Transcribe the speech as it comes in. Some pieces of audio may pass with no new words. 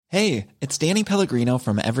Hey, it's Danny Pellegrino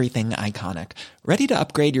from Everything Iconic. Ready to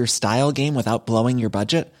upgrade your style game without blowing your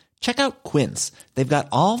budget? Check out Quince. They've got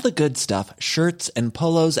all the good stuff, shirts and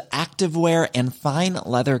polos, activewear, and fine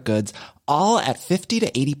leather goods, all at 50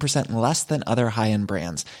 to 80% less than other high-end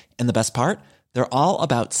brands. And the best part? They're all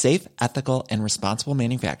about safe, ethical, and responsible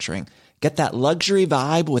manufacturing. Get that luxury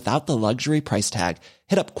vibe without the luxury price tag.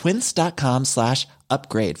 Hit up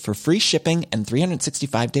quince.com/upgrade for free shipping and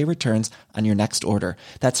 365-day returns on your next order.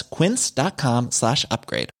 That's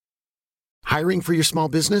quince.com/upgrade. Hiring for your small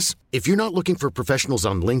business? If you're not looking for professionals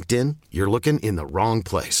on LinkedIn, you're looking in the wrong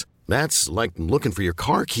place. That's like looking for your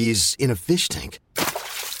car keys in a fish tank.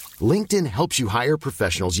 LinkedIn helps you hire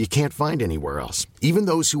professionals you can't find anywhere else, even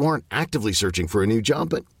those who aren't actively searching for a new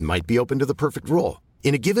job but might be open to the perfect role.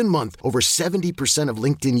 In a given month, over 70% of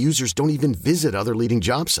LinkedIn users don't even visit other leading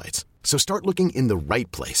job sites. So start looking in the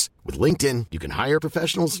right place. With LinkedIn, you can hire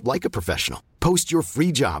professionals like a professional. Post your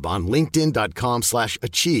free job on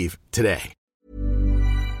linkedin.com/achieve today.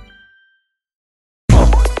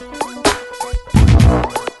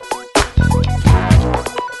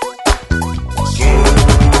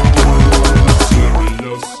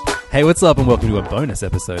 Hey, what's up, and welcome to a bonus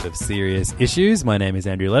episode of Serious Issues. My name is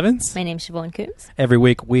Andrew Levins. My name's Siobhan Coombs. Every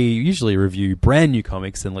week, we usually review brand new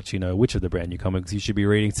comics and let you know which of the brand new comics you should be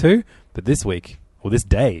reading too. But this week, or this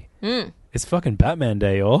day, it's fucking Batman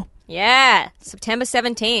Day, y'all. Yeah, September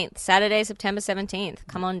 17th, Saturday, September 17th.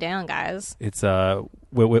 Come on down, guys. It's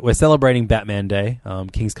we're celebrating Batman Day.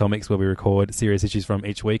 King's Comics, where we record Serious Issues from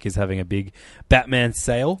each week, is having a big Batman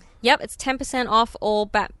sale. Yep, it's 10% off all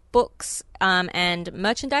Bat books and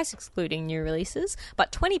merchandise, excluding new releases,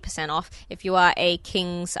 but 20% off if you are a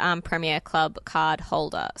King's Premier Club card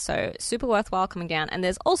holder. So super worthwhile coming down. And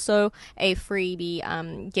there's also a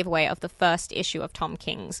freebie giveaway of the first issue of Tom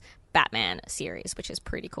King's Batman series, which is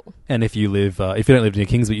pretty cool. And if you don't live near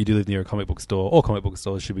King's, but you do live near a comic book store, all comic book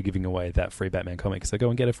stores should be giving away that free Batman comic. So go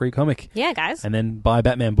and get a free comic. Yeah, guys. And then buy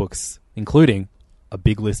Batman books, including a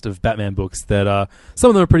big list of Batman books that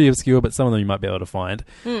some of them are pretty obscure, but some of them you might be able to find.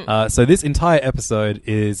 So this entire episode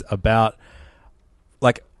is about,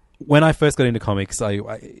 like, when I first got into comics,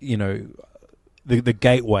 the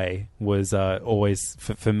gateway was always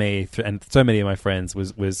for me and so many of my friends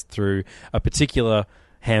was through a particular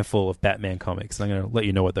handful of Batman comics. And I'm going to let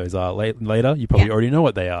you know what those are later. You probably already know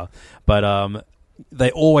what they are, but they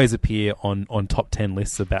always appear on top 10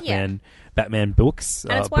 lists of Batman books.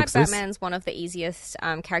 And it's why Batman's one of the easiest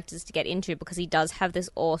characters to get into, because he does have this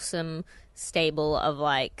awesome stable of,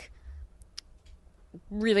 like,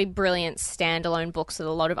 really brilliant standalone books that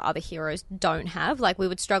a lot of other heroes don't have. Like, we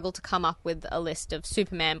would struggle to come up with a list of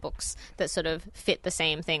Superman books that sort of fit the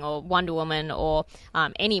same thing, or Wonder Woman, or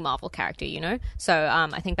any Marvel character, you know? So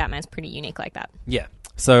I think Batman's pretty unique like that. Yeah.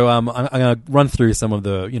 So I'm going to run through some of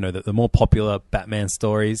the more popular Batman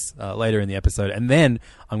stories later in the episode, and then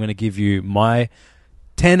I'm going to give you my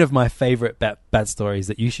 10 of my favorite Bat stories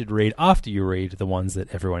that you should read after you read the ones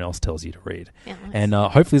that everyone else tells you to read. Yeah, nice. And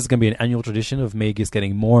hopefully this is going to be an annual tradition of me just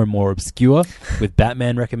getting more and more obscure with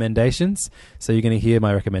Batman recommendations. So you're going to hear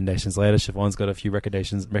my recommendations later. Siobhan's got a few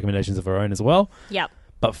recommendations of her own as well. Yep.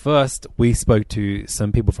 But first, we spoke to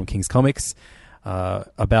some people from King's Comics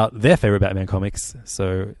about their favorite Batman comics.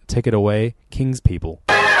 So take it away, King's people.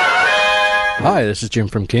 Hi, this is Jim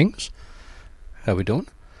from King's. How we doing?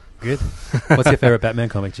 Good. What's your favorite Batman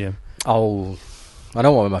comic, Jim? Oh, I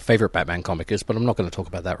don't know what my favorite Batman comic is, but I'm not going to talk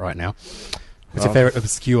about that right now. What's your favorite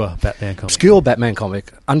obscure Batman comic? Obscure Batman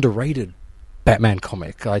comic, underrated Batman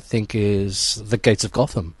comic, I think, is The Gates of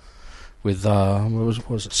Gotham with what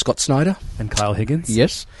was it, Scott Snyder and Kyle Higgins.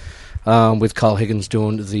 Yes, with Kyle Higgins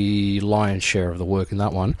doing the lion's share of the work in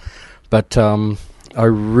that one. But I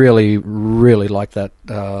really, really like that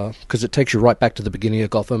because it takes you right back to the beginning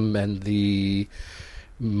of Gotham and the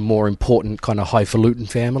more important kind of highfalutin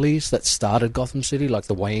families that started Gotham City, like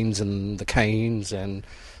the Waynes and the Kanes and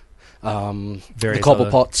the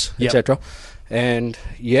Cobblepots, etc. And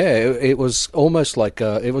yeah, it was almost like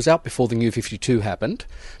it was out before the New 52 happened,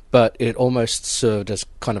 but it almost served as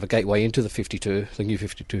kind of a gateway into the New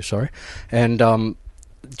 52, sorry. And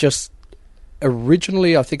just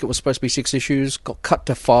originally, I think it was supposed to be 6 issues, got cut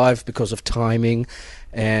to 5 because of timing,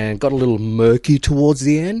 and got a little murky towards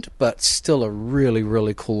the end, but still a really,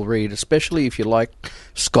 really cool read, especially if you like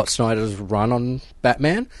Scott Snyder's run on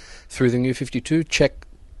Batman through the New 52. Check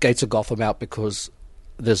Gates of Gotham out, because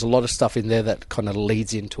there's a lot of stuff in there that kind of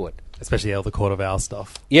leads into it. Especially all the Court of Owls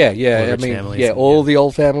stuff. Yeah. I mean, the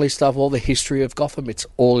old family stuff, all the history of Gotham, it's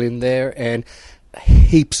all in there, and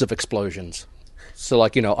heaps of explosions. So,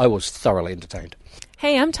 I was thoroughly entertained.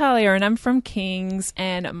 Hey, I'm Talia, and I'm from Kings,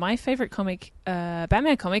 and my favorite comic,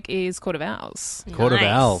 Batman comic, is Court of Owls. Court of Nice.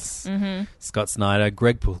 Owls. Mm-hmm. Scott Snyder,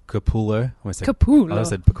 Greg Capullo. I almost said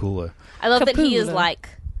Picullo. I love that he is Capullo.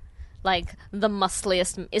 like the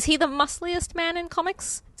muscliest. Is he the muscliest man in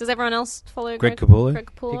comics? Does everyone else follow Greg Capullo? Greg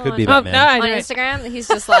Capullo He could be Oh, Batman. no, I on don't. Instagram? He's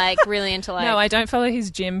just like really into like. No, I don't follow his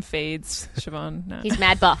gym feeds, Siobhan. No. He's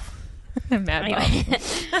mad buff. Mad Bob. Anyway,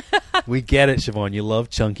 We get it, Siobhan. You love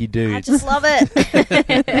chunky I dudes. just love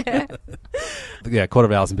it. Yeah, Court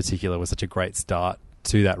of Owls in particular was such a great start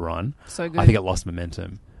to that run. So good. I think it lost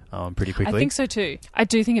momentum pretty quickly. I think so too. I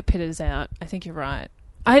do think it pitters out. I think you're right.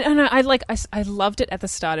 I don't know. I loved it at the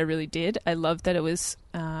start. I really did. I loved that it was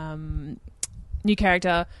new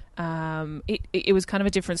character. It was kind of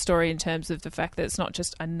a different story in terms of the fact that it's not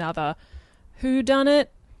just another whodunit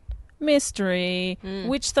mystery.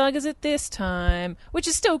 Which thug is it this time? Which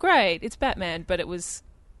is still great. It's Batman, but it was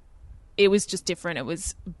just different. It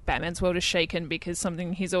was Batman's world is shaken because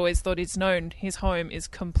something he's always thought he's known, his home, is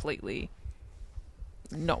completely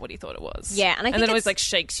not what he thought it was. Yeah, and I think then it always it's- like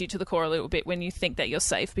shakes you to the core a little bit when you think that you're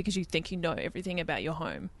safe because you think you know everything about your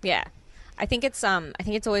home. Yeah. I think it's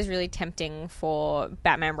always really tempting for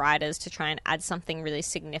Batman writers to try and add something really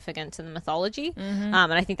significant to the mythology, and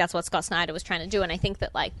I think that's what Scott Snyder was trying to do. And I think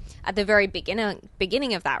that like at the very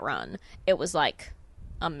beginning of that run, it was like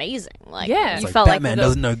amazing. Like Yeah. It's you like felt Batman like the,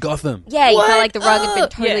 doesn't know Gotham. yeah, you What? felt like the rug had been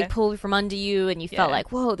totally Yeah. pulled from under you, and you felt Yeah.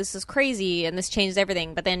 like, whoa, this is crazy, and this changes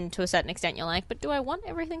everything. But then to a certain extent, you're like, but do I want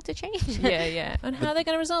everything to change? Yeah. And how are they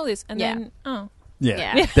going to resolve this? And Yeah. then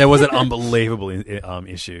Yeah. There was an unbelievable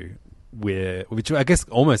issue which I guess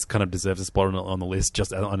almost kind of deserves a spot on the list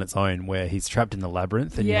just on its own, where he's trapped in the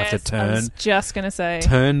labyrinth and yes, you have to I was just going to say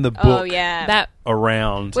turn the book Oh yeah, that.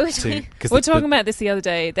 around. We were to, talking- 'cause We were the- talking about this the other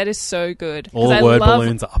day. That is so good. 'Cause all the I word love-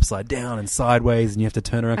 balloons are upside down and sideways, and you have to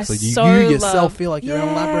turn around I so you so yourself love- feel like you're in a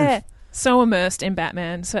Yeah. labyrinth. So immersed in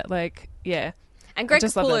Batman. So like, yeah. And Greg I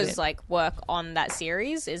just love that Capullo's bit. like work on that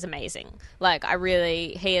series is amazing. Like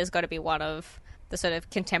he has got to be one of the sort of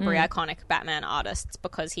contemporary iconic Batman artists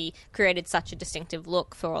because he created such a distinctive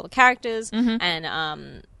look for all the characters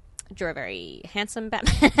and drew a very handsome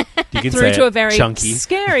Batman. You can Through say to it, a very chunky.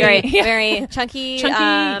 scary, very chunky,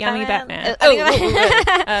 young Batman.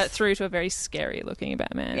 Through to a very scary looking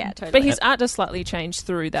Batman. Yeah, totally. But his art does slightly change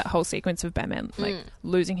through that whole sequence of Batman, like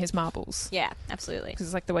losing his marbles. Yeah, absolutely. Because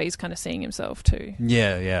it's like the way he's kind of seeing himself too.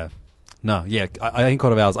 Yeah. No, yeah. I think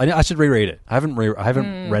Court of Owls. I should reread it. I haven't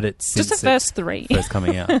read it since Just the first three. it first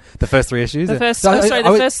coming out. The first three issues. The first, So I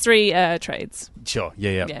would- first three trades. Sure.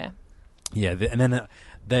 Yeah. Yeah. And then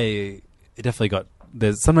it definitely got.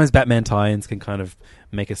 There's sometimes Batman tie-ins can kind of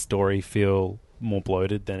make a story feel more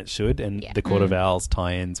bloated than it should, and Yeah. the Court of Owls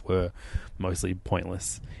tie-ins were mostly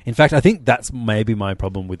pointless. In fact, I think that's maybe my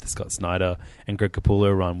problem with the Scott Snyder and Greg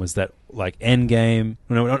Capullo run was that like Endgame,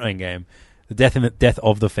 no, not Endgame, the death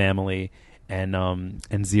of the family and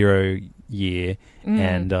 0 Year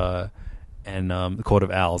and the Court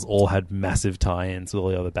of Owls all had massive tie-ins with all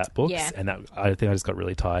the other Bat books, Yeah. and that I think I just got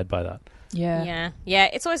really tired by that. Yeah. Yeah.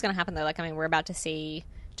 It's always going to happen though. Like, I mean, we're about to see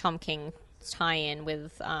Tom King tie in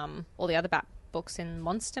with all the other Bat books in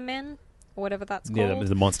Monster Men or whatever that's called. Yeah, there's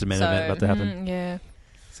the Monster Man So- event about to happen. Yeah.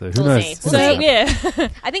 So who We'll knows? see. Who So knows? yeah.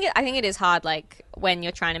 I think it is hard, like when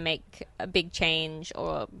you're trying to make a big change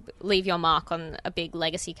or leave your mark on a big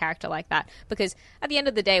legacy character like that. Because at the end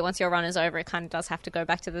of the day, once your run is over, it kind of does have to go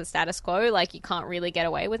back to the status quo. Like you can't really get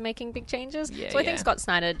away with making big changes. Yeah, so I think yeah. Scott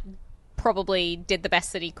Snyder probably did the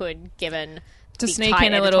best that he could, given To the sneak tight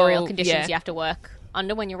in a editorial little- conditions yeah. you have to work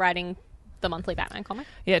under when you're writing the monthly Batman comic.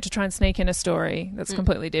 Yeah, to try and sneak in a story that's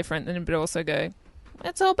completely different, and but also go,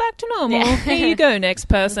 it's all back to normal. Here you go, next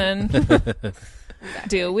person.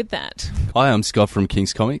 Deal with that. Hi, I'm Scott from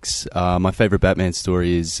King's Comics. My favourite Batman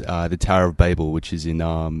story is The Tower of Babel, which is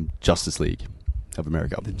in Justice League of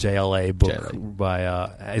America. The JLA book JLA.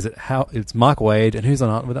 by it's Mark Wade, and who's on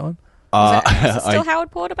art with that one? Is it still Howard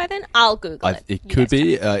Porter by then? I'll Google it. It You could guys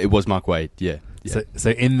be. tell me. It was Mark Waid. Yeah. So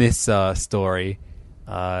in this story,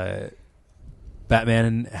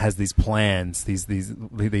 Batman has these plans. These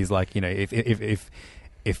like, you know,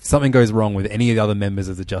 if something goes wrong with any of the other members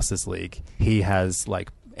of the Justice League, he has like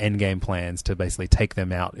endgame plans to basically take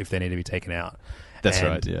them out if they need to be taken out. That's And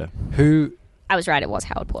right. Yeah. Who I was right. It was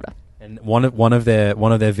Howard Porter. and one of their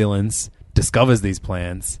villains discovers these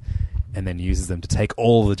plans and then uses them to take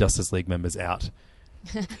all the Justice League members out.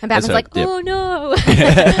 And Batman's right, like, yep. oh no,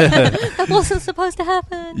 that wasn't supposed to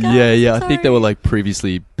happen. Guys, Yeah. I'm I think they sorry." were like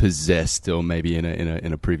previously possessed, or maybe in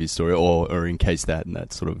a previous story, or in case that in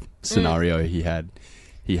that sort of scenario he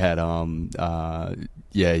he had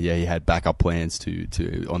he had backup plans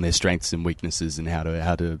to on their strengths and weaknesses and how to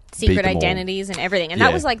beat secret them all. identities and everything. And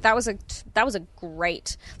Yeah. that was a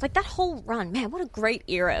great, like, that whole run, man, what a great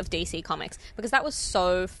era of DC Comics, because that was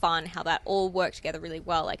so fun how that all worked together really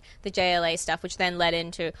well. Like the JLA stuff, which then led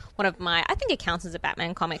into one of my, I think it counts as a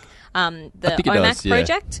Batman comic, the think it OMAC does, yeah.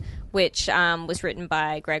 project, which was written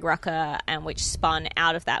by Greg Rucka and which spun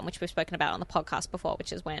out of that, and which we've spoken about on the podcast before,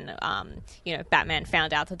 which is when Batman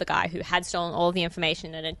found out that the guy who had stolen all of the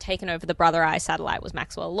information and had taken over the Brother Eye satellite was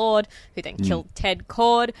Maxwell Lord, who then killed Ted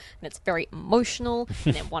Cord, and it's very emotional.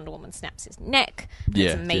 And then Wonder Woman snaps his neck. And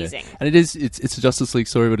it's amazing. Yeah. And it's a Justice League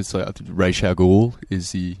story, but it's like I think Ra's al Ghul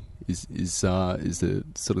is the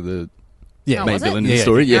sort of the Oh, main was it? villain in Yeah, the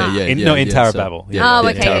story. yeah. In Tower of so- Babel. Oh, Yeah,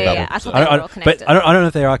 okay, Tower of yeah. Babel. I thought they were all connected. But I don't know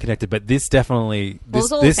if they are connected. But this definitely Well, it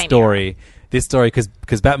was all this the same story, because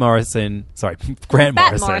Grant Morrison,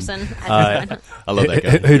 Bat Morrison. I love that guy.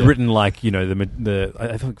 who'd Yeah. written like the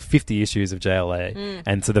I think 50 issues of JLA,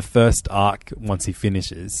 and so the first arc once he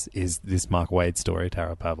finishes is this Mark Waid story, Tower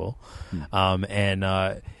of Babel,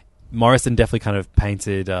 and Morrison definitely kind of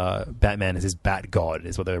painted Batman as his Bat God,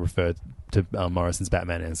 is what they referred to Morrison's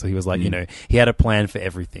Batman as. So he was like, he had a plan for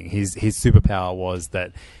everything. His superpower was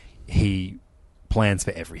that he plans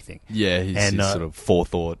for everything. Yeah, his sort uh, of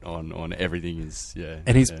forethought on everything is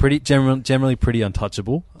and he's pretty generally pretty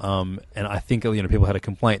untouchable. And I think people had a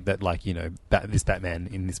complaint that this Batman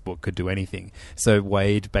in this book could do anything. So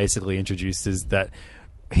Wade basically introduces that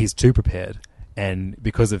he's too prepared, and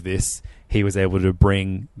because of this, he was able to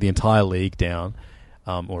bring the entire league down,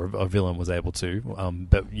 or a villain was able to,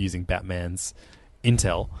 but using Batman's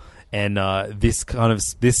intel. And this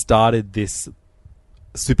started this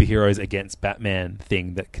superheroes against Batman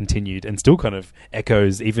thing that continued and still kind of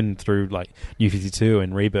echoes even through like New 52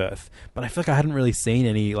 and Rebirth. But I feel like I hadn't really seen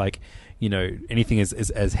any anything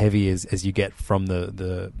as heavy as you get from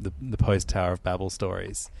the post Tower of Babel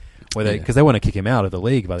stories, where because they want to kick him out of the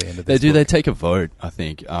league by the end of this. They take a vote. I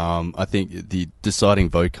think. I think the deciding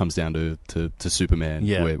vote comes down to Superman.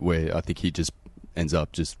 Yeah. where I think he just ends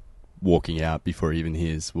up just walking out before he even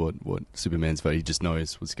hears what Superman's vote. He just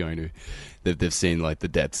knows what's going to. They've seen like the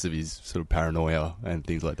depths of his sort of paranoia and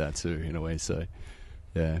things like that too, in a way. So,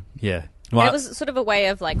 yeah. Well, it was sort of a way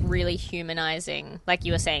of like really humanizing, like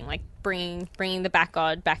you were saying, like bringing the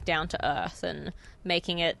Batgod back down to Earth and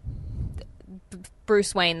making it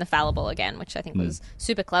Bruce Wayne the fallible again, which I think was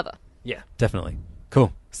super clever. yeah, definitely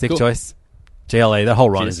cool. Sick Cool. choice. JLA, the whole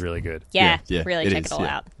run Cheers. is really good. Yeah, Yeah, really it check is, it all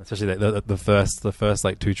yeah. out. Especially the first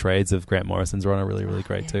like two trades of Grant Morrison's run are really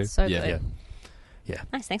great too. So Yeah. good. Yeah.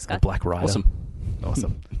 Nice, thanks, The Scott. Black Rider.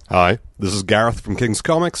 Awesome. Hi, this is Gareth from King's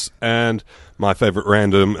Comics, and my favourite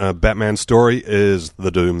random Batman story is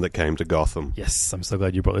The Doom That Came to Gotham. Yes, I'm so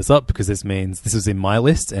glad you brought this up because this means this was in my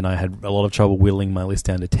list and I had a lot of trouble whittling my list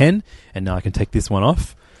down to 10, and now I can take this one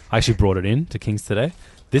off. I actually brought it in to King's today.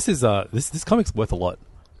 This is this comic's worth a lot.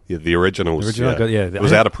 Yeah, the originals. The original, yeah. It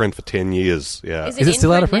was out of print for 10 years. Yeah, Is Is it in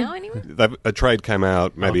still out of print print? now anyway? A trade came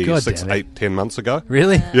out maybe God 6, damn it. 8, 10 months ago.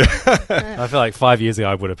 Really? Yeah. I feel like 5 years ago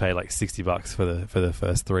I would have paid like $60 for the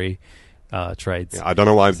first three trades. Yeah, I don't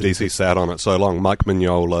know why DC sat on it so long. Mike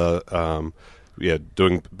Mignola,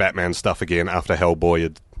 doing Batman stuff again after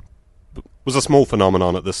Hellboy was a small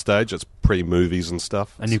phenomenon at this stage. It's pre-movies and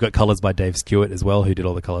stuff. And you've got colours by Dave Stewart as well, who did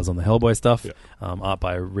all the colours on the Hellboy stuff. Yeah. Art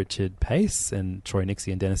by Richard Pace and Troy Nixie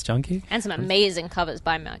and Dennis Junkie. And some amazing covers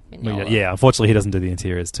by Mike Mignola. Yeah, unfortunately he doesn't do the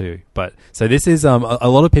interiors too. But so this is a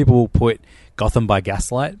lot of people put Gotham by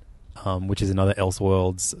Gaslight, which is another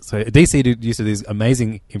Elseworlds. So DC used to do these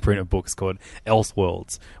amazing imprint of books called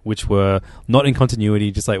Elseworlds, which were not in continuity,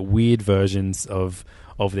 just like weird versions of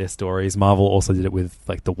their stories. Marvel also did it with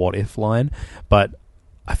like the What If line, but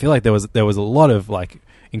I feel like there was a lot of like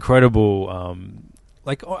incredible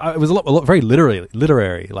it was a lot very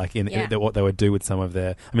literary like in what they would do with some of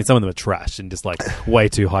their. I mean, some of them are trash and just like way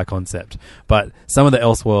too high concept, but some of the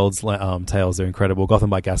Elseworlds tales are incredible.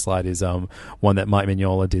 Gotham by Gaslight is one that Mike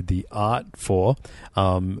Mignola did the art for,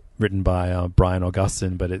 written by Brian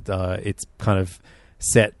Augustin, but it's kind of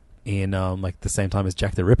set in like the same time as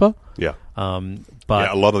Jack the Ripper. Yeah. But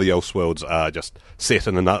a lot of the Elseworlds are just set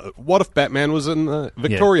in another. What if Batman was in the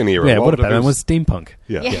Victorian era? Yeah, what if Batman was steampunk?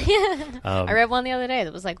 Yeah. I read one the other day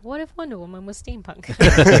that was like, what if Wonder Woman was steampunk?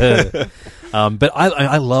 But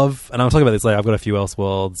I love, and I'll talk about this later. I've got a few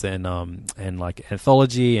Elseworlds and like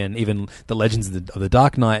anthology and even the Legends of the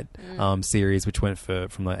Dark Knight series, which went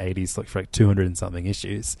from the 80s for like 200 and something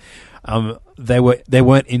issues. They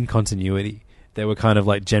weren't in continuity. They were kind of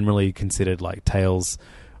like generally considered like tales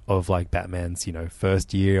of like Batman's,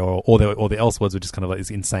 first year, or the Elseworlds were just kind of like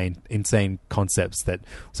these insane concepts that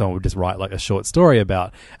someone would just write like a short story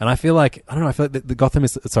about. And I feel like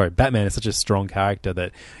Batman is such a strong character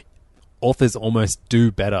that authors almost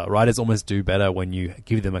do better, writers almost do better when you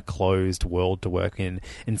give them a closed world to work in,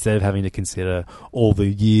 instead of having to consider all the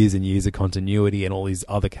years and years of continuity and all these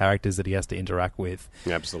other characters that he has to interact with.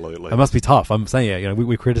 Absolutely. It must be tough. I'm saying,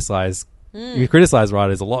 we criticize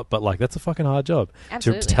writers a lot, but like that's a fucking hard job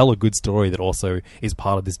to tell a good story that also is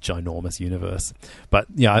part of this ginormous universe. But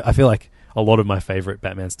I feel like a lot of my favorite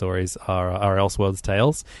Batman stories are Elseworlds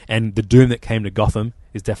tales, and The Doom That Came to Gotham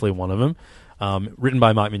is definitely one of them. Written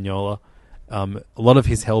by Mike Mignola. A lot of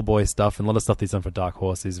his Hellboy stuff and a lot of stuff that he's done for Dark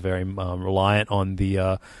Horse is very reliant on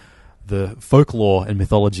the folklore and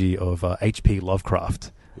mythology of H.P.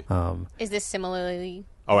 Lovecraft. Is this similarly?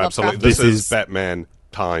 Oh, absolutely. This is Batman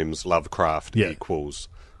times Lovecraft equals.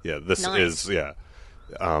 Yeah, this Nice. is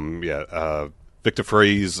Victor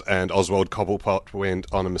Fries and Oswald Cobblepot went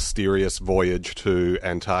on a mysterious voyage to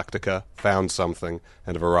Antarctica, found something,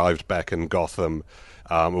 and have arrived back in Gotham.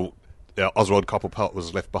 Oswald Cobblepot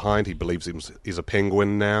was left behind. He believes he's a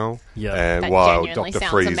penguin now. Yeah. And That while genuinely Dr.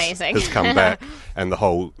 sounds Freeze amazing. has come back and the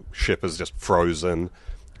whole ship is just frozen,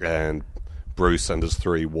 and Bruce and his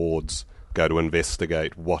 3 wards go to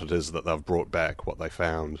investigate what it is that they've brought back, what they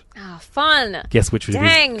found. Ah, fun. Guess which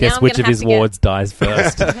Dang, of now his, I'm gonna have to wards dies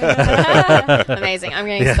first. Amazing. I'm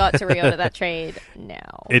getting Scott to reorder that trade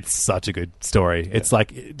now. It's such a good story. It's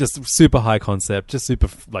like just super high concept, just super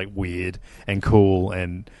like weird and cool,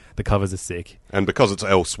 and the covers are sick. And because it's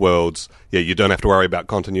Elseworlds, you don't have to worry about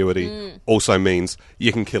continuity. Also means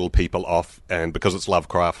you can kill people off, and because it's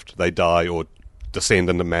Lovecraft, they die or descend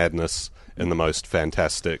into madness in the most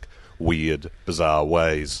fantastic, weird, bizarre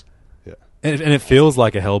ways. Yeah. And it feels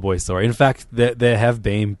like a Hellboy story. In fact, there have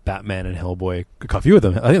been Batman and Hellboy, a few of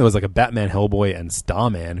them. I think there was like a Batman, Hellboy, and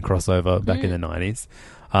Starman crossover back in the 90s.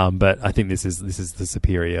 But I think this is the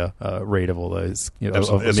superior read of all those. Of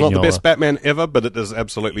It's not the Mignola. best Batman ever, but it is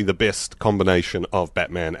absolutely the best combination of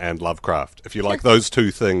Batman and Lovecraft. If you like those two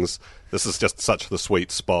things, this is just such the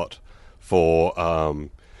sweet spot for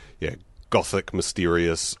gothic,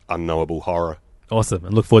 mysterious, unknowable horror. Awesome,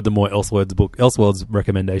 and look forward to more Elseworlds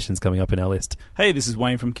recommendations coming up in our list. Hey, this is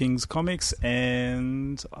Wayne from King's Comics,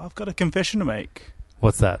 and I've got a confession to make.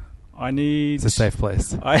 What's that? It's a safe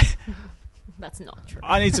place. That's not true.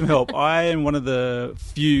 I need some help. I am one of the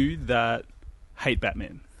few that hate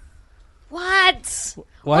Batman. What?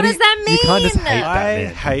 Why What do does that mean? You can't just hate I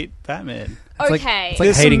Batman. hate Batman. like- Okay. it's like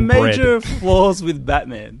There's hating some major bread. flaws with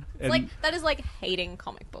Batman. And- that is like hating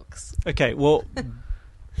comic books. okay, well,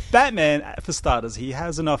 Batman, for starters, he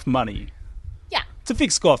has enough money Yeah. to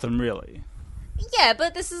fix Gotham, really. Yeah,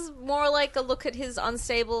 but this is more like a look at his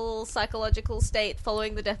unstable psychological state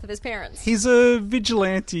following the death of his parents. He's a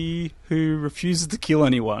vigilante who refuses to kill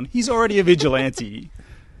anyone. He's already a vigilante.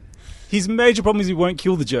 His major problem is he won't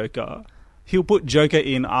kill the Joker. He'll put Joker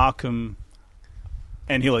in Arkham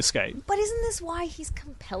and he'll escape. But isn't this why he's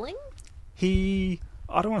compelling? I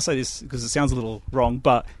don't want to say this because it sounds a little wrong,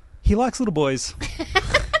 but he likes little boys.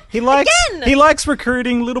 He likes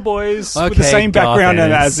recruiting little boys with the same background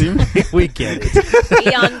as him. We get it.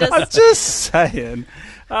 He understands. I'm just saying.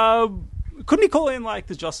 Couldn't he call in like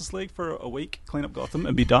the Justice League for a week, clean up Gotham,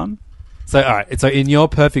 and be done? So, all right. So, in your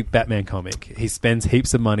perfect Batman comic, he spends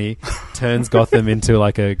heaps of money, turns Gotham into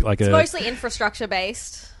like a. It's mostly infrastructure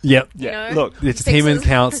based. Yep. You know? Look, It's him and Fixes.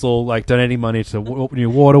 council like donating money to new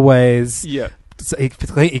waterways. yeah. So he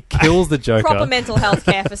kills the Joker. Proper mental health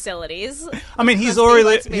care facilities. I mean, he's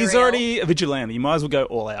Let's be real. already a vigilante. You might as well go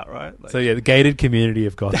all out, right? Like, So yeah, the gated community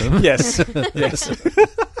of Gotham. yes, yes.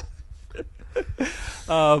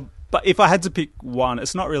 But if I had to pick one,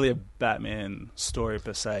 it's not really a Batman story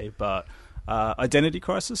per se, but Identity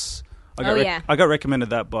Crisis. I got recommended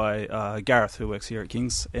that by Gareth, who works here at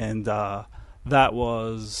King's, and that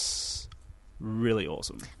was really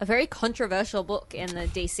awesome. A very controversial book in the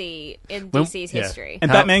DC's history.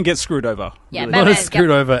 And How- Batman gets screwed over. Yeah, Not Batman as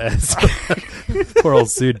screwed over as poor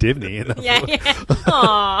old Sue Dibney. In that Yeah, book. yeah.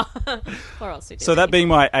 Aww. Poor old Sue So that Dibney. being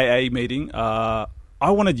my AA meeting, I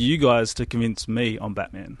wanted you guys to convince me on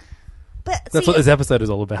Batman. But That's see, what this episode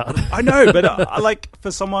is all about. I know, but I like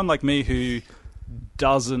for someone like me who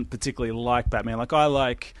doesn't particularly like Batman, like I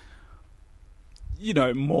like,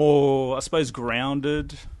 more, I suppose,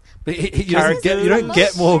 grounded. But you don't Characters.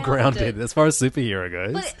 get more Grounded. grounded as far as superhero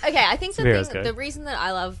goes. But okay, I think Superheroes go. the reason that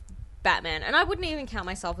I love Batman, and I wouldn't even count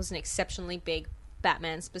myself as an exceptionally big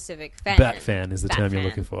Batman specific fan. Bat fan is the Bat term you're fan,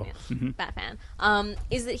 looking for. yeah. Bat fan.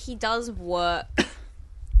 Is that he does work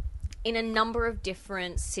in a number of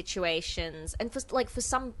different situations, and for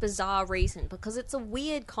some bizarre reason, because it's a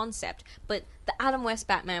weird concept, but the Adam West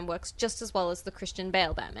Batman works just as well as the Christian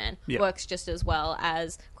Bale Batman, works just as well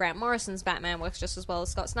as Grant Morrison's Batman, works just as well as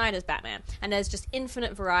Scott Snyder's Batman, and there's just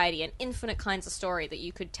infinite variety and infinite kinds of story that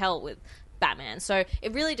you could tell with Batman. So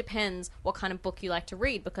it really depends what kind of book you like to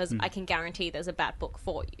read, because I can guarantee there's a Bat book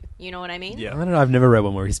for you. You know what I mean? Yeah. I don't know. I've never read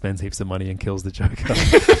one where he spends heaps of money and kills the Joker.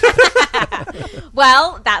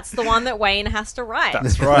 Well, that's the one that Wayne has to write.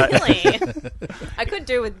 That's right. Really. I could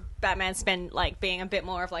do with Batman being a bit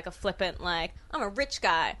more of like a flippant, like, I'm a rich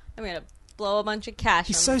guy, I'm going to blow a bunch of cash.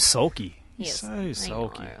 He's so sulky. He's so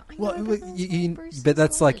sulky. But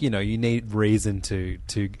that's like, you need reason to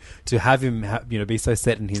have him be so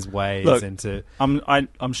set in his ways. Look, and to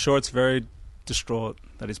I'm sure it's very distraught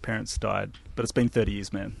that his parents died, but it's been 30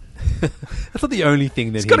 years, man. That's not the only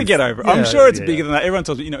thing that he's got to get over it. I'm sure it's bigger than that. Everyone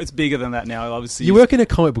tells me, it's bigger than that now. Obviously, you work in a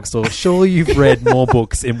comic book store. Surely you've read more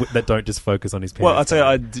books that don't just focus on his parents. Well, I'll tell you,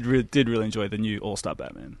 I did really enjoy the new All-Star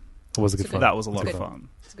Batman. It was a good fun. That was a lot of fun.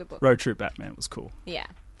 It's a good book. Road Trip Batman was cool. Yeah.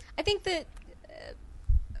 I think that...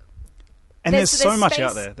 and there's so much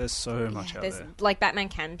out there. There's so much out there. Like, Batman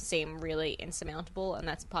can seem really insurmountable, and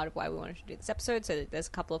that's part of why we wanted to do this episode, so that there's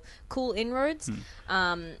a couple of cool inroads.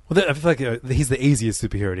 I feel like he's the easiest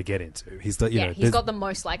superhero to get into. He's he's got the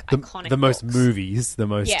most, iconic the most books. Movies, the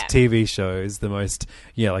most TV shows, the most,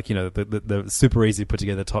 the super easy put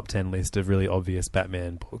together top 10 list of really obvious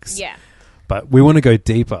Batman books. Yeah. But we want to go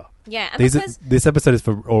deeper. Yeah, and this episode is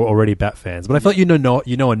for already Bat fans, but I felt you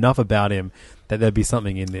know enough about him that there'd be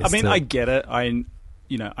something in this. I mean, I get it. I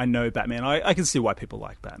know Batman. I can see why people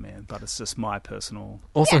like Batman, but it's just my personal...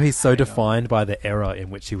 Also, he's so defined by the era in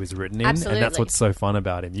which he was written in, Absolutely. and that's what's so fun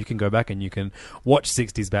about him. You can go back and you can watch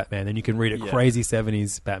 60s Batman, then you can read a crazy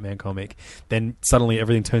 70s Batman comic, then suddenly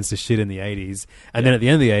everything turns to shit in the 80s, and then at the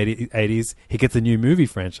end of the 80s, he gets a new movie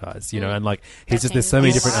franchise, and there's so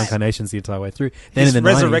many different incarnations the entire way through. Then he's in the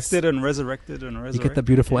resurrected 90s, and resurrected and resurrected. you get the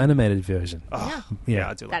beautiful animated version. Oh, yeah.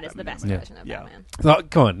 I do like that is the best version of Batman. Oh,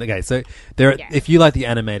 come on. Okay, so if you like the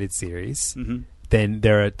animated series, then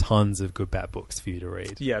there are tons of good Bat books for you to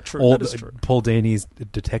read. Yeah, true. That is true. Paul Dini's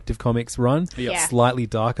Detective Comics run, Yeah. slightly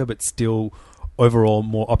darker, but still overall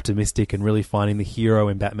more optimistic and really finding the hero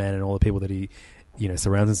in Batman and all the people that he,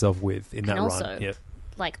 surrounds himself with in that And also, run. Yeah.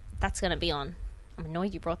 That's going to be on... I'm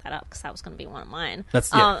annoyed you brought that up, because that was going to be one of mine.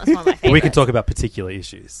 That's one of my favorites. We can talk about particular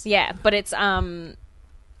issues. Yeah, but it's...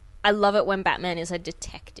 I love it when Batman is a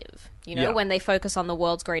detective. When they focus on the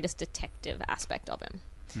world's greatest detective aspect of him.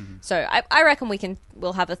 Mm-hmm. So I reckon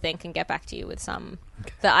we'll have a think and get back to you with some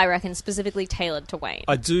that I reckon specifically tailored to Wayne.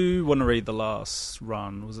 I do want to read the last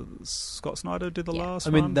run. Was it Scott Snyder did the last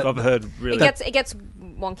run? I've heard really... It gets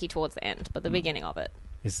wonky towards the end, but the beginning of it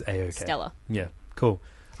is A-okay. Stellar. Yeah, cool.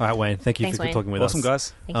 All right, Wayne, thank you for talking with us. Awesome,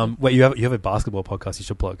 guys. Wait, you have a basketball podcast you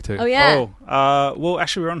should plug too. Oh, yeah. Well,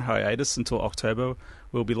 actually, we're on hiatus until October.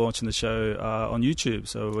 We'll be launching the show on YouTube.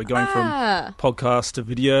 So we're going from podcast to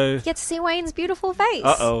video. You get to see Wayne's beautiful face.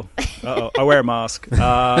 Uh-oh. I wear a mask.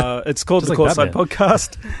 It's called Just the like Courtside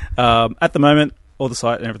Podcast. At the moment, all the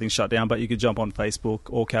site and everything's shut down, but you could jump on Facebook,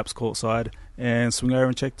 all caps Courtside, and swing over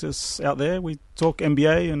and check us out there. We talk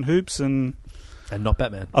NBA and hoops and not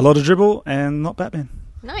Batman. A lot of dribble and not Batman.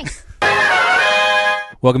 Nice.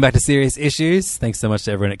 Welcome back to Serious Issues. Thanks so much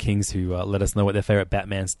to everyone at Kings who let us know what their favourite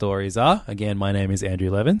Batman stories are. Again, my name is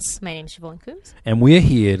Andrew Levins. My name is Siobhan Coombs. And we're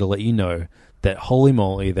here to let you know that, holy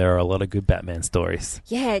moly, there are a lot of good Batman stories.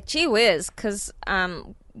 Yeah, gee whiz, because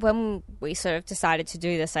when we sort of decided to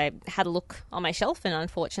do this, I had a look on my shelf, and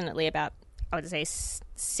unfortunately about, I would say,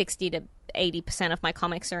 60 to 80% of my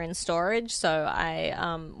comics are in storage, so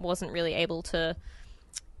I wasn't really able to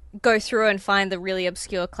go through and find the really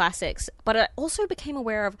obscure classics. But I also became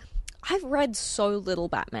aware of, I've read so little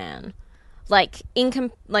Batman.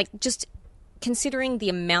 Just considering the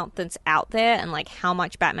amount that's out there and how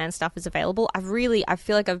much Batman stuff is available, I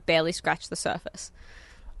feel like I've barely scratched the surface.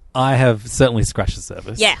 I have certainly scratched the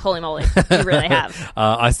surface. Yeah, holy moly. You really have.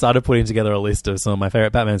 I started putting together a list of some of my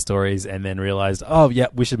favourite Batman stories and then realised,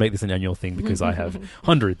 we should make this an annual thing because I have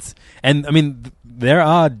hundreds. And, I mean, there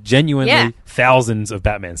are genuinely thousands of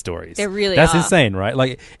Batman stories. There really That's are. insane,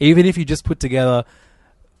 right? Even if you just put together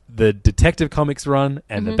the Detective Comics run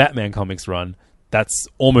and the Batman Comics run, that's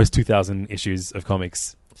almost 2,000 issues of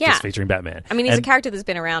comics just featuring Batman. I mean, he's a character that's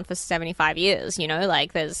been around for 75 years,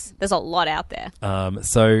 there's a lot out there.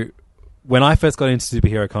 So when I first got into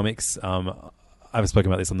superhero comics, I've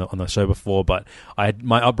spoken about this on the show before, but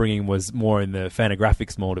my upbringing was more in the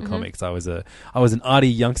Fantagraphics mold of comics. I was an arty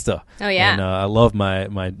youngster. Oh yeah, and I love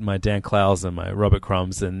my Dan Clowes and my Robert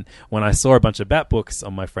Crumbs. And when I saw a bunch of Bat books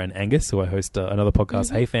on my friend Angus, who I host another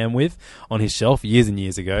podcast, Hey Fam, with, on his shelf years and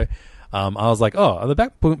years ago, I was like, "Oh, are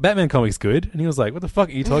the Batman comics good?" And he was like, "What the fuck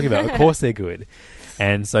are you talking about? Of course they're good."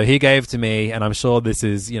 And so he gave to me, and I'm sure this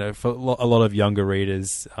is, for a lot of younger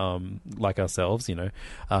readers like ourselves,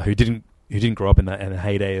 who didn't grow up in the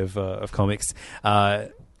heyday of comics.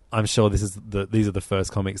 I'm sure these are the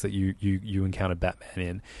first comics that you encountered Batman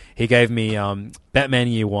in. He gave me Batman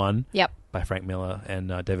Year One. Yep. By Frank Miller and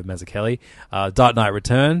David Mazzucchelli. Dark Knight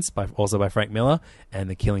Returns also by Frank Miller, and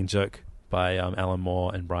The Killing Joke by Alan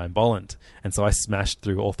Moore and Brian Bolland. And so I smashed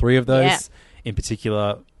through all three of those. Yeah. In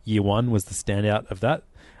particular, Year One was the standout of that.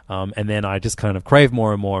 And then I just kind of craved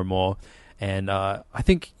more and more and more. And I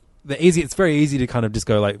think it's very easy to kind of just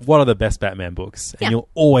go like, what are the best Batman books? And you'll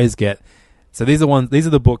always get... So these are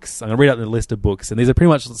the books. I'm going to read out the list of books. And these are pretty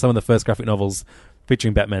much some of the first graphic novels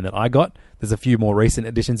featuring Batman that I got. There's a few more recent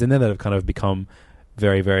editions in there that have kind of become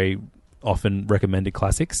very, very often recommended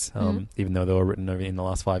classics, even though they were written over in the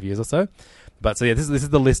last 5 years or so. But so yeah, this is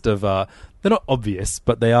the list of they're not obvious,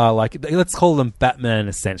 but they are like, let's call them Batman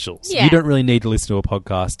essentials. Yeah. You don't really need to listen to a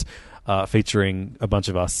podcast featuring a bunch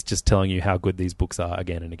of us just telling you how good these books are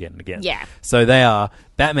again and again and again. Yeah. So they are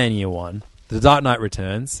Batman Year One, The Dark Knight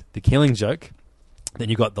Returns, The Killing Joke. Then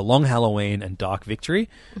you've got The Long Halloween and Dark Victory,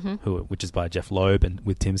 which is by Jeff Loeb and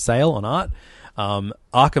with Tim Sale on art.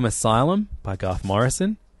 Arkham Asylum by Garth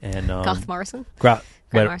Morrison. And Garth Morrison? Grant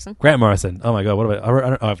Morrison. Grant Morrison. Oh my god, what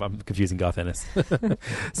about? I'm confusing Garth Ennis.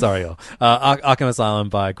 Sorry, y'all. Arkham Asylum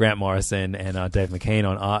by Grant Morrison and Dave McKean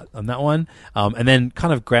on art on that one. And then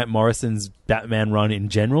kind of Grant Morrison's Batman run in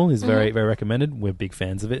general is very, very recommended. We're big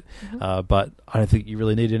fans of it. But I don't think you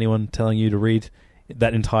really need anyone telling you to read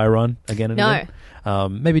that entire run again and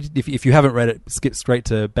again. Maybe if you haven't read it, skip straight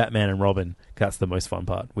to Batman and Robin. That's the most fun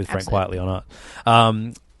part with Frank Quietly on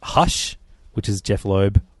art. Hush, which is Jeff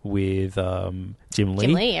Loeb with Jim Lee.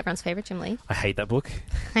 Jim Lee, everyone's favorite Jim Lee. I hate that book.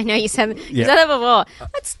 I know you said that before.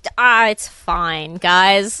 It's fine,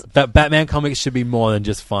 guys. Batman comics should be more than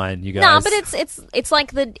just fine, you guys. No, but it's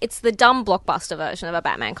like the dumb blockbuster version of a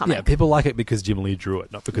Batman comic. Yeah, people like it because Jim Lee drew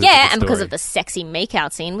it, not because because of the sexy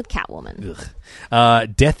makeout scene with Catwoman.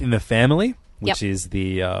 Death in the Family, which is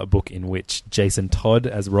the book in which Jason Todd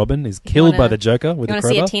as Robin is killed by the Joker with a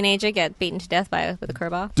crowbar. You want to see a teenager get beaten to death with a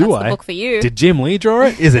crowbar? That's the book for you. Did Jim Lee draw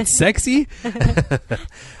it? Is it sexy?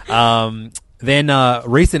 Then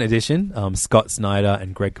recent edition, Scott Snyder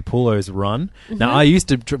and Greg Capullo's run. Now, I used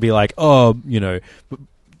to be like, don't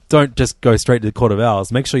just go straight to the Court of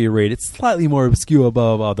Owls. Make sure you read it's slightly more obscure,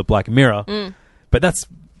 blah, blah, blah, the Black Mirror. But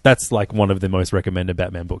that's like one of the most recommended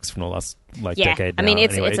Batman books from the last decade. I mean,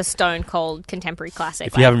 now, it's a stone cold contemporary classic.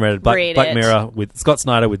 If you haven't read it, Black Mirror with Scott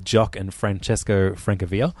Snyder with Jock and Francesco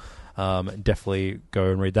Francavilla, definitely go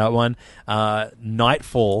and read that one.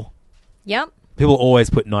 Nightfall. Yep. People always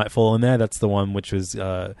put Nightfall in there. That's the one which was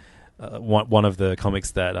one of the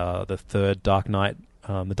comics that the third Dark Knight.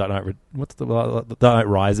 The Dark Knight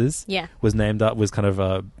Rises was named up, was kind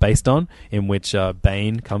of based on, in which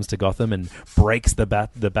Bane comes to Gotham and breaks the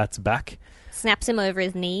Bat's back, snaps him over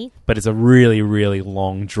his knee. But it's a really, really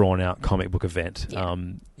long, drawn out comic book event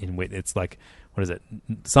in which it's like, what is it?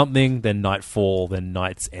 Something, then Nightfall, then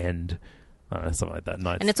Night's End. Something like that.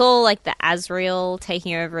 And it's all like the Azrael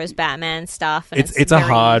taking over as Batman stuff. And it's a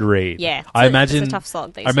hard read. Yeah, it's a tough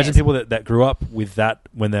slog these I imagine days. people that grew up with that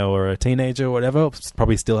when they were a teenager or whatever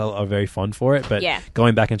probably still are very fond for it. But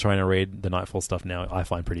going back and trying to read the Nightfall stuff now, I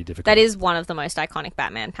find pretty difficult. That is one of the most iconic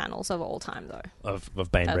Batman panels of all time, though.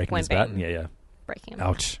 Of Bane breaking his bat? Yeah. Breaking him.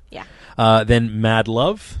 Ouch. Yeah. Then Mad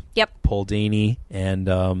Love. Yep. Paul Dini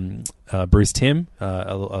and Bruce Timm,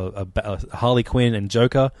 Harley Quinn and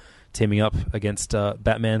Joker teaming up against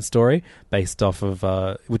Batman story based off of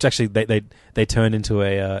which actually they turned into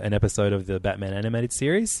an episode of the Batman animated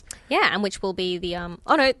series. Yeah, and which will be the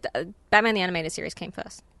Batman the animated series came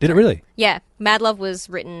first. Did it really? Yeah, Mad Love was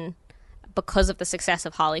written because of the success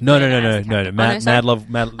of Harley Quinn. No. Mad Love.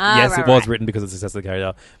 Yes, it was written because of the success of the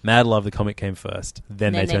character. Mad Love, the comic came first.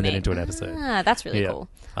 Then they turned it into an episode. That's really cool.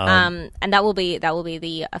 And that will be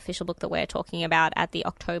the official book that we're talking about at the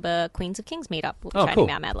October Queens of Kings meetup. We'll be chatting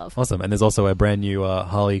about Mad Love. Awesome. And there's also a brand new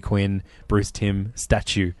Harley Quinn, Bruce Timm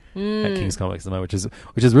statue at King's Comics at the moment,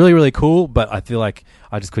 which is really, really cool. But I feel like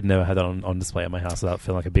I just could never have that on display at my house without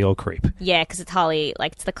feeling like a big old creep. Yeah, because it's Harley,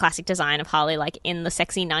 like it's the classic design of Harley, like in the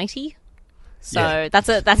sexy 90. So that's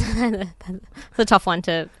a tough one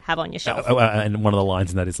to have on your shelf. And one of the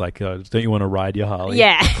lines in that is like, don't you want to ride your Harley?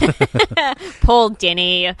 Yeah. Paul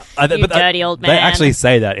Denny, you dirty old man. They actually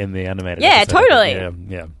say that in the animated episode. Totally.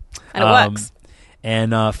 Yeah. And it works.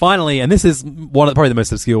 And finally, and this is probably the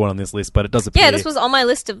most obscure one on this list, but it does appear. Yeah, this was on my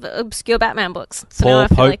list of obscure Batman books. So Paul now I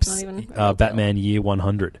feel Pope's like not even Batman Year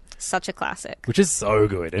 100. Such a classic. Which is so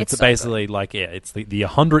good. It's so basically like, it's the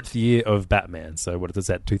 100th year of Batman. So what is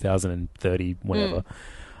that, 2030, whatever.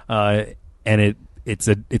 And it's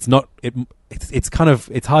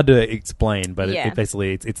hard to explain, but it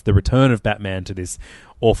basically it's the return of Batman to this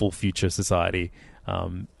awful future society.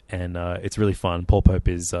 And it's really fun. Paul Pope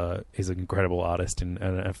is an incredible artist and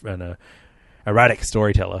a erratic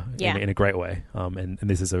storyteller in a great way. And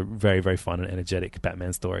this is a very, very fun and energetic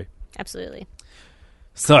Batman story. Absolutely.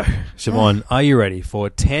 So, Siobhan, are you ready for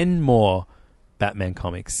 10 more Batman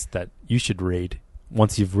comics that you should read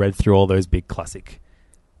once you've read through all those big classic,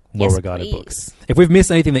 well-regarded books? If we've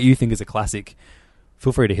missed anything that you think is a classic,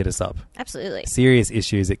 feel free to hit us up. Absolutely. Serious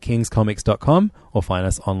Issues at kingscomics.com or find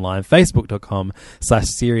us online,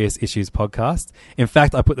 facebook.com/Serious Issues Podcast. In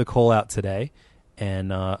fact, I put the call out today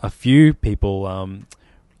and a few people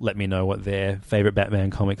let me know what their favourite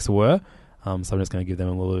Batman comics were. So I'm just going to give them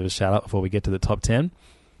a little bit of a shout out before we get to the top 10.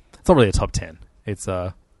 It's not really a top 10. It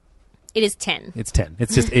is 10. It's 10.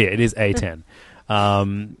 It's just it is a 10. You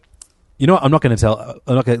know what? I'm not going to tell.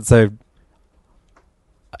 I'm not going to. So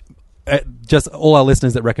just all our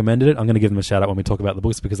listeners that recommended it, I'm going to give them a shout out when we talk about the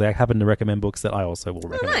books because they happen to recommend books that I also will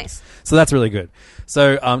recommend. Oh, nice. So that's really good.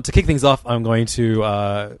 So to kick things off, I'm going to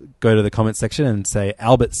go to the comments section and say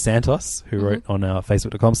Albert Santos, who wrote on our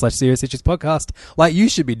facebook.com/Serious Issues Podcast, like you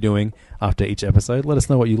should be doing after each episode. Let us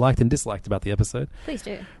know what you liked and disliked about the episode. Please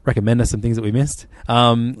do. Recommend us some things that we missed.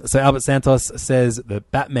 So Albert Santos says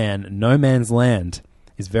that Batman No Man's Land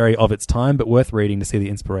is very of its time, but worth reading to see the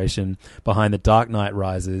inspiration behind The Dark Knight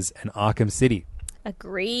Rises and Arkham City.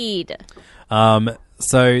 Agreed.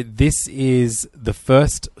 So this is the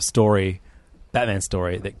first story, Batman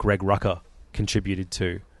story, that Greg Rucka contributed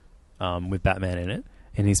to with Batman in it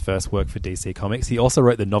in his first work for DC Comics. He also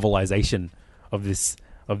wrote the novelization of this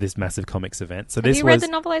massive comics event. So Have you read the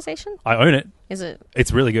novelization? I own it. Is it?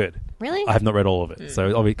 It's really good. Really? I have not read all of it,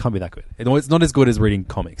 so it can't be that good. It's not as good as reading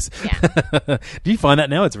comics. Yeah. Do you find that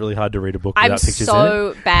now? It's really hard to read a book without pictures in it? I'm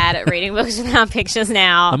so bad at reading books without pictures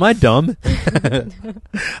now. Am I dumb?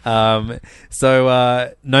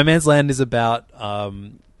 So No Man's Land is about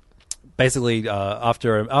basically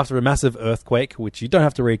after a massive earthquake, which you don't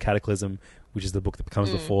have to read Cataclysm, which is the book that comes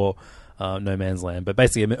before No Man's Land. But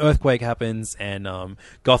basically, an earthquake happens, and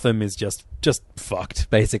Gotham is just fucked,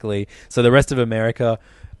 basically. So the rest of America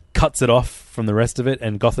cuts it off from the rest of it,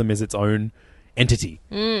 and Gotham is its own entity.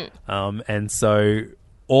 And so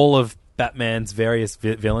all of Batman's various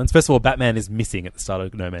villains... First of all, Batman is missing at the start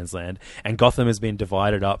of No Man's Land, and Gotham has been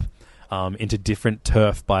divided up into different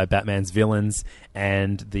turf by Batman's villains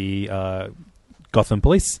and the Gotham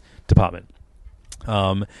Police Department.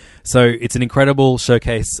 So it's an incredible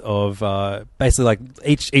showcase of basically like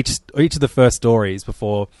each of the first stories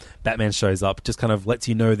before Batman shows up just kind of lets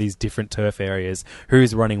you know these different turf areas,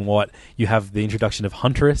 who's running what. You have the introduction of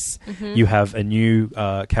Huntress. You have a new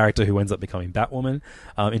character who ends up becoming Batwoman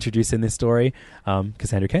introduced in this story,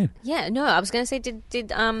 Cassandra Cain. Yeah, no, I was going to say, did Greg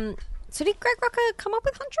Rucka come up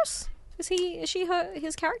with Huntress? Is she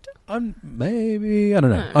his character? Maybe. I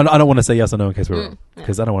don't know. I don't want to say yes or no in case we're wrong,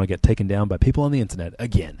 because I don't want to get taken down by people on the internet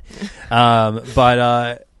again.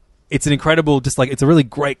 But it's an incredible, it's a really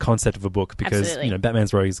great concept of a book because Absolutely.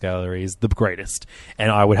 Batman's Rogues Gallery is the greatest,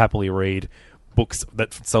 and I would happily read books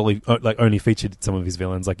that solely only featured some of his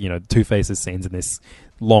villains, like Two-Face's scenes in this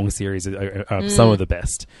long series are some of the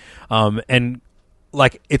best, and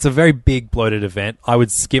it's a very big bloated event. I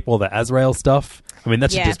would skip all the Azrael stuff. I mean,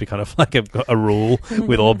 that should just be kind of like a rule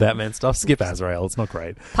with all Batman stuff. Skip Azrael. It's not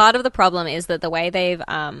great. Part of the problem is that the way they've...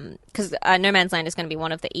 Because No Man's Land is going to be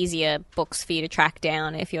one of the easier books for you to track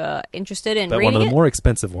down if you're interested in reading it. But one of the more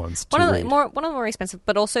expensive ones to read. One of the more expensive,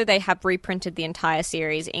 but also they have reprinted the entire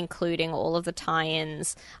series, including all of the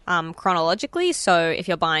tie-ins chronologically. So if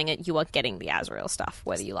you're buying it, you are getting the Azrael stuff,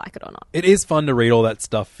 whether you like it or not. It is fun to read all that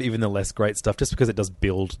stuff, even the less great stuff, just because it does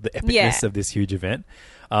build the epicness of this huge event.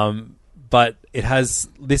 But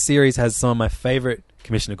this series has some of my favourite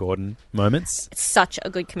Commissioner Gordon moments. It's such a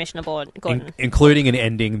good Commissioner Gordon. Including an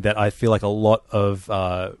ending that I feel like a lot of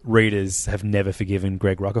readers have never forgiven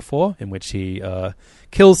Greg Rucka for, in which he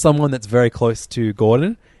kills someone that's very close to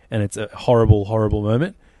Gordon, and it's a horrible, horrible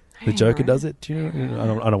moment. The Joker does it. Do you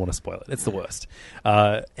know? I don't want to spoil it. It's the worst.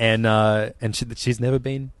 And she's never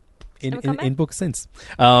been in books since.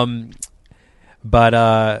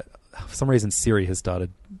 But for some reason, Siri has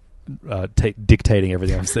started dictating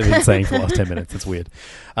everything I've been saying for the last 10 minutes. It's weird.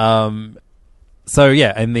 So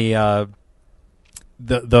yeah, and the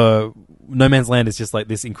No Man's Land is just like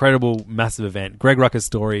this incredible, massive event. Greg Rucka's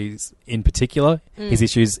stories in particular, his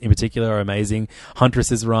issues in particular, are amazing.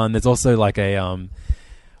 Huntress's run. There's also like a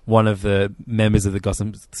one of the members of the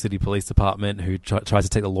Gotham City Police Department who tries to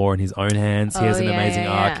take the law in his own hands. He has an amazing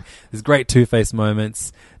arc. Yeah. There's great Two-Face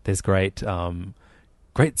moments. There's great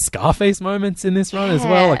Scarface moments in this run as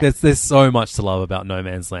well. Like there's so much to love about No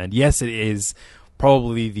Man's Land. Yes, it is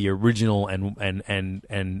probably the original and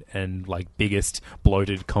like biggest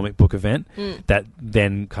bloated comic book event that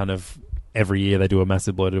then kind of every year they do a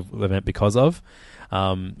massive bloated event because of.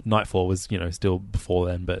 Nightfall was, still before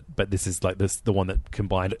then, but this is like the one that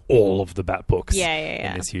combined all of the Bat books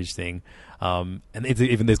in this huge thing. And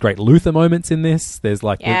there's great Luthor moments in this. There's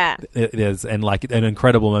like there's an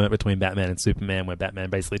incredible moment between Batman and Superman where Batman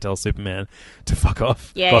basically tells Superman to fuck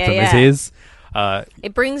off. Gotham is his.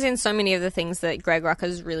 It brings in so many of the things that Greg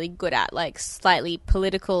Rucka's really good at, like slightly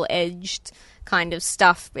political edged kind of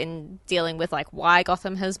stuff in dealing with like why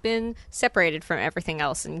Gotham has been separated from everything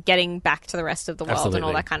else and getting back to the rest of the world and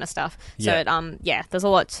all that kind of stuff. So there's a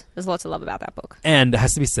lot to love about that book. And it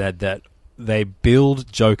has to be said that they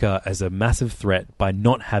build Joker as a massive threat by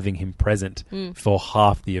not having him present for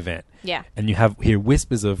half the event. Yeah. And you hear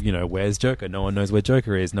whispers of, where's Joker? No one knows where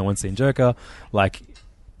Joker is. No one's seen Joker.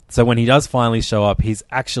 So when he does finally show up, he's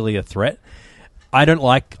actually a threat. I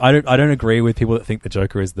don't agree with people that think the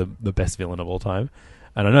Joker is the best villain of all time.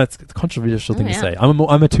 And I know it's a controversial thing to say. I'm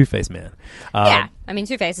a Two-Face man. I mean,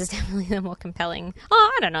 Two-Face is definitely the more compelling.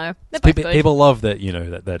 I don't know. They're both good. People love that,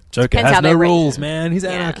 that Joker has no rules, man. He's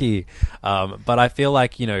anarchy. But I feel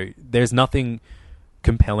like, there's nothing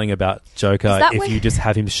compelling about Joker if you just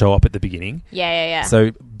have him show up at the beginning. Yeah.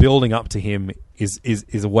 So building up to him is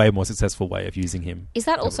a way more successful way of using him. Is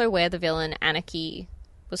that also where the villain Anarchy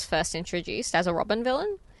was first introduced as a Robin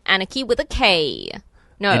villain? Anarchy with a K.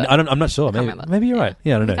 No, I'm not sure. Maybe you're right.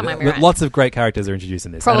 Yeah, I don't know. Lots of great characters are introduced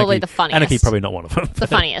in this. Probably the funniest. Anarchy, probably not one of them. The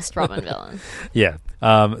funniest Robin villain. Yeah.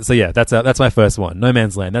 That's my first one. No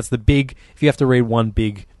Man's Land. That's the big. If you have to read one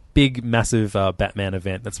big, massive Batman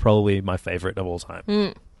event, that's probably my favorite of all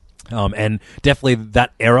time. And definitely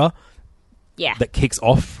that era. Yeah. That kicks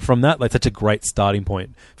off from that, like such a great starting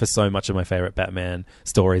point for so much of my favorite Batman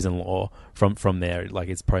stories and lore from there. Like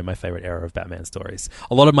it's probably my favorite era of Batman stories.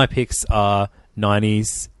 A lot of my picks are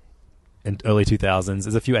 90s and early 2000s.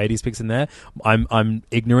 There's a few 80s picks in there. I'm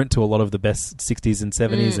ignorant to a lot of the best 60s and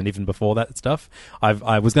 70s and even before that stuff.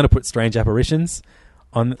 I was going to put Strange Apparitions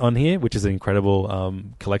on here, which is an incredible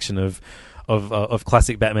collection of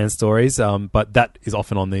classic Batman stories, but that is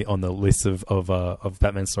often on the list of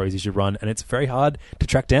Batman stories you should run, and it's very hard to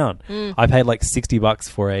track down. I paid like $60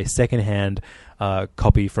 for a secondhand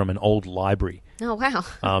copy from an old library. Oh wow!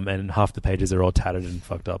 And half the pages are all tattered and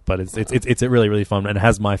fucked up, but it's really, really fun, and it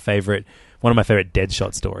has one of my favorite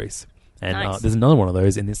Deadshot stories. And nice. There's another one of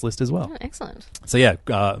those in this list as well. Oh, excellent. So yeah,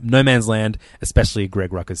 No Man's Land, especially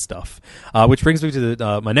Greg Rucka's stuff, which brings me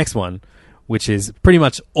to my next one, which is pretty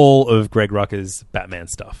much all of Greg Rucka's Batman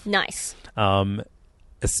stuff. Nice.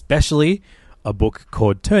 Especially a book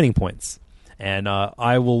called Turning Points. And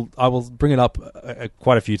I will bring it up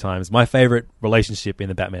quite a few times. My favorite relationship in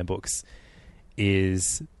the Batman books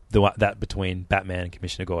is that between Batman and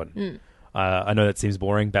Commissioner Gordon. I know that seems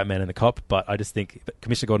boring, Batman and the cop, but I just think that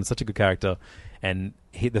Commissioner Gordon is such a good character, and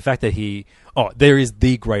the fact that there is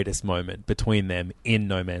the greatest moment between them in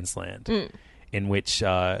No Man's Land, in which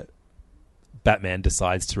Batman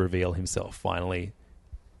decides to reveal himself finally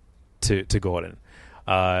to Gordon.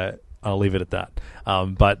 I'll leave it at that.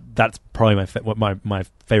 But that's probably my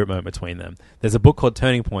favorite moment between them. There's a book called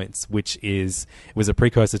Turning Points, which was a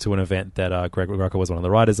precursor to an event that Greg Rucka was one of the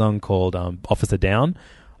writers on, called Officer Down.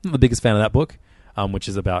 I'm not the biggest fan of that book, which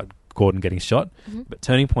is about Gordon getting shot. But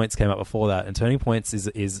Turning Points came out before that, and Turning Points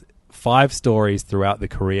is 5 stories throughout the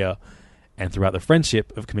career and throughout the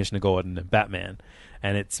friendship of Commissioner Gordon and Batman.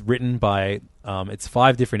 And it's written by, it's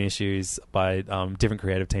 5 different issues by different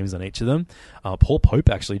creative teams on each of them. Paul Pope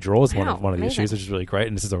actually draws one of the issues, which is really great,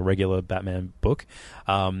 and this is a regular Batman book.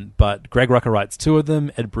 But Greg Rucka writes 2 of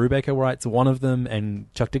them, Ed Brubaker writes 1 of them,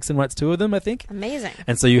 and Chuck Dixon writes 2 of them, I think. Amazing.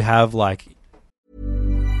 And so you have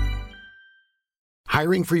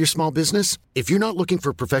Hiring for your small business? If you're not looking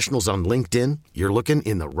for professionals on LinkedIn, you're looking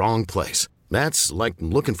in the wrong place. That's like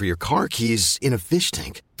looking for your car keys in a fish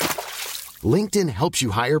tank. LinkedIn helps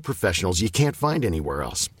you hire professionals you can't find anywhere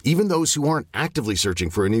else, even those who aren't actively searching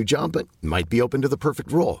for a new job but might be open to the perfect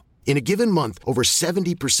role. In a given month, over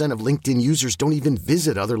 70% of LinkedIn users don't even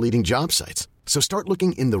visit other leading job sites. So start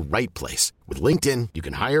looking in the right place. With LinkedIn, you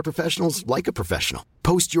can hire professionals like a professional.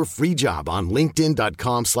 Post your free job on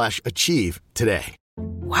linkedin.com/achieve today.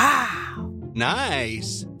 Wow.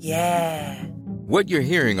 Nice. Yeah. What you're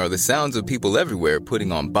hearing are the sounds of people everywhere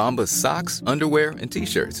putting on Bombas socks, underwear, and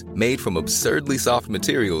T-shirts made from absurdly soft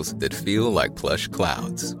materials that feel like plush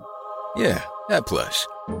clouds. Yeah, that plush.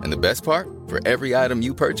 And the best part? For every item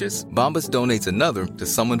you purchase, Bombas donates another to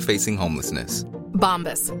someone facing homelessness.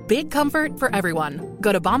 Bombas. Big comfort for everyone.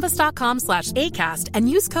 Go to bombas.com/ACAST and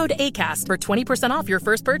use code ACAST for 20% off your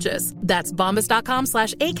first purchase. That's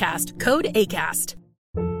bombas.com/ACAST. Code ACAST.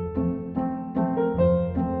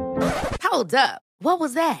 Hold up. What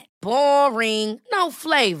was that? Boring. No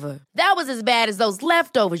flavor. That was as bad as those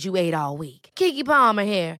leftovers you ate all week. Keke Palmer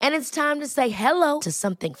here, and it's time to say hello to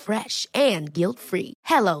something fresh and guilt-free.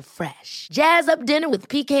 Hello Fresh. Jazz up dinner with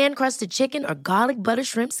pecan-crusted chicken or garlic butter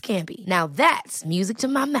shrimp scampi. Now that's music to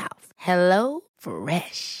my mouth. Hello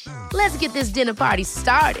Fresh. Let's get this dinner party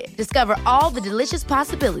started. Discover all the delicious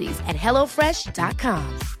possibilities at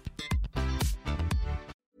hellofresh.com.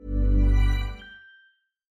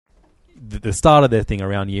 The start of their thing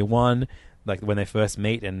around year one, like when they first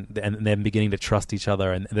meet and them beginning to trust each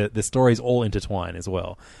other, and the stories all intertwine as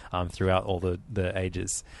well throughout all the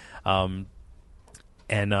ages. I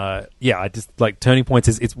just like Turning Points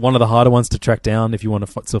it's one of the harder ones to track down if you want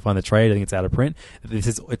to still find the trade. I think it's out of print.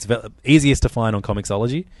 It's easiest to find on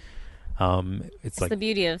Comixology. It's like the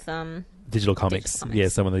beauty of digital comics. Yeah,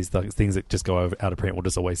 some of these things that just go out of print will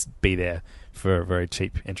just always be there for a very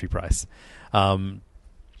cheap entry price.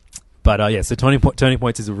 So Turning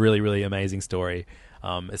Points is a really, really amazing story,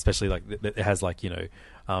 especially like it has like,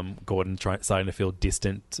 Gordon starting to feel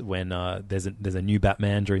distant when there's a new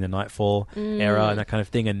Batman during the Nightfall era and that kind of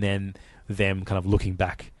thing, and then them kind of looking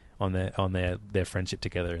back on their friendship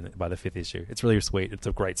together by the 5th issue. It's really sweet. It's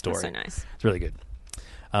a great story. That's so nice. It's really good.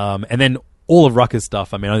 And then all of Rucka's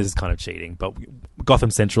stuff, I mean, I know this is kind of cheating, but Gotham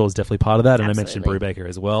Central is definitely part of that, and Absolutely. I mentioned Brubaker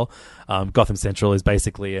as well. Gotham Central is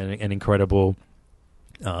basically an incredible...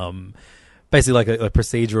 basically like a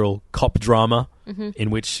procedural cop drama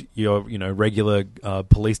in which your regular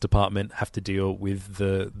police department have to deal with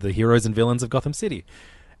the heroes and villains of Gotham City.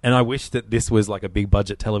 And I wish that this was like a big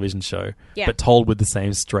budget television show, but told with the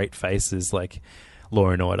same straight face as like Law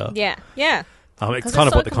and Order. Yeah. It's kind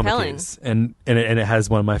of what the comic is, and it has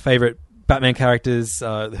one of my favorite Batman characters,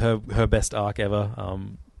 her best arc ever.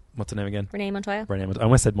 What's her name again? Renee Montoya. I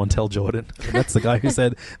almost said Montel Jordan. That's the guy who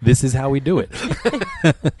said, "This is how we do it."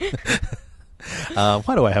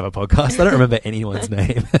 Why do I have a podcast? I don't remember anyone's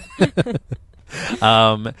name.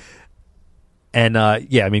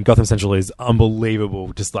 I mean, Gotham Central is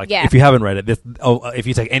unbelievable. Just like, if you haven't read it, if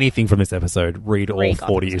you take anything from this episode, read all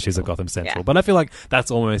 40 issues of Gotham Central. Yeah. But I feel like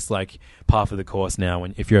that's almost like par for the course now.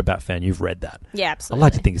 And if you're a Bat fan, you've read that. Yeah, absolutely. I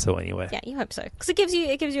like to think so anyway. Yeah, you hope so. Because it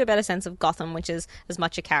gives you a better sense of Gotham, which is as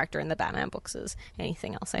much a character in the Batman books as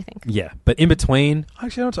anything else, I think. Yeah, but in between, I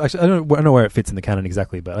don't know where it fits in the canon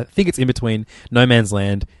exactly, but I think it's in between No Man's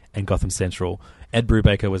Land and Gotham Central. Ed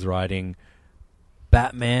Brubaker was writing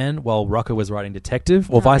Batman while Rucka was writing Detective,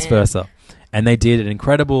 or vice versa. And they did an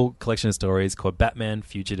incredible collection of stories called Batman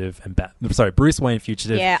Fugitive and Bruce Wayne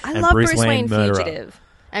Fugitive. Yeah, I love Bruce Wayne Fugitive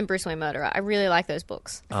and Bruce Wayne Murderer. I really like those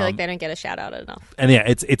books. I feel like they don't get a shout out enough. And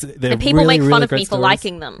yeah, they're and people really, make fun really of me stories. for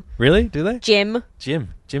liking them. Really? Do they? Jim's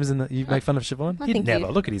in the. You make fun of Siobhan? He'd never.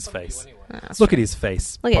 Look at his face. Look at his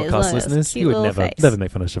face, look podcast listeners. He would never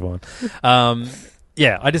make fun of Siobhan.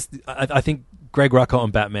 I think Greg Rucka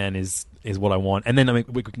on Batman is what I want. And then I mean,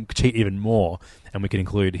 we can cheat even more, and we can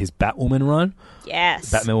include his Batwoman run.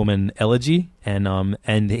 Yes. Batwoman Elegy,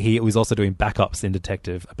 and he was also doing backups in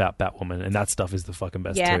Detective about Batwoman, and that stuff is the fucking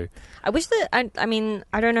best too. I wish that, I mean,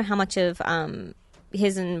 I don't know how much of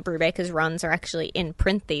his and Brubaker's runs are actually in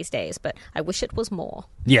print these days, but I wish it was more.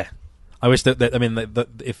 Yeah. I wish that I mean,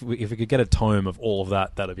 if we could get a tome of all of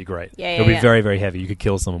that, that'd be great. Yeah, it would be very, very heavy. You could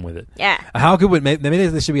kill someone with it. Yeah. How good would maybe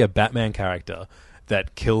there should be a Batman character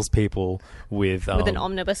that kills people with an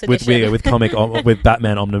omnibus edition. with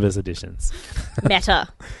Batman omnibus editions. Meta.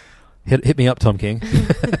 Hit me up, Tom King.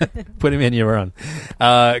 Put him in your run.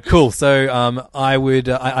 Cool. So I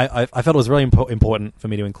felt it was really important for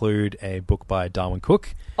me to include a book by Darwin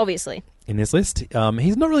Cook. Obviously. In this list.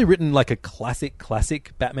 He's not really written like a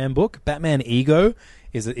classic Batman book. Batman Ego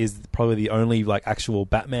is probably the only like actual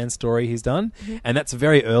Batman story he's done, and that's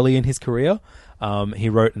very early in his career. He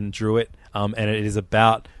wrote and drew it, and it is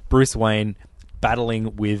about Bruce Wayne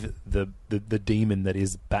battling with the demon that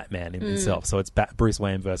is Batman himself. So it's Bruce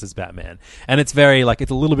Wayne versus Batman, and it's very like,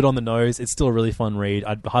 it's a little bit on the nose. It's still a really fun read.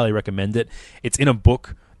 I'd highly recommend it. It's in a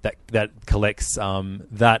book that collects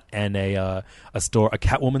that and a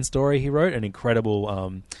Catwoman story he wrote, an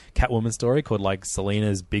incredible Catwoman story called like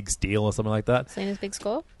Selina's Big Steal or something like that. Selina's Big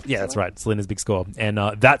Score. Yeah, that's right. Selina's Big Score, and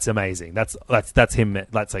that's amazing. That's him.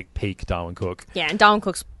 That's like peak Darwin Cook. Yeah, and Darwin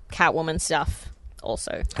Cook's Catwoman stuff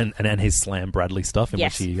also, and his Slam Bradley stuff, in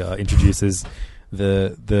yes. which he introduces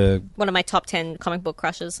the one of my top 10 comic book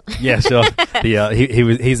crushes. Yeah, sure.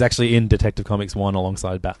 He's actually in Detective Comics 1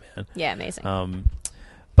 alongside Batman. Yeah, amazing.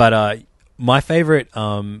 But my favorite,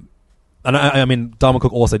 and I mean, Darwin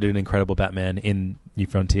Cook also did an incredible Batman in New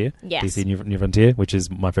Frontier, yes. DC New Frontier, which is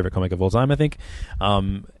my favorite comic of all time, I think.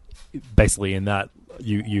 Basically, in that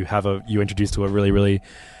you introduce to a really, really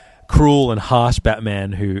cruel and harsh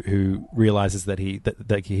Batman who realizes that he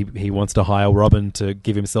wants to hire Robin to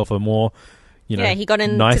give himself a more, he got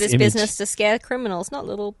into nice this image. business to scare criminals, not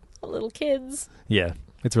little kids. Yeah,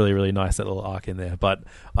 it's really, really nice, that little arc in there. But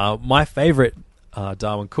my favorite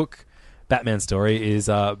Darwin Cook Batman story is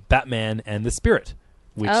Batman and the Spirit,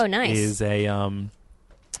 which is a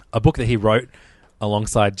book that he wrote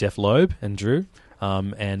alongside Jeff Loeb and drew,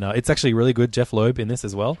 and it's actually really good. Jeff Loeb in this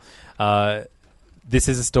as well. This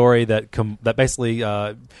is a story that basically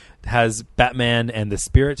has Batman and the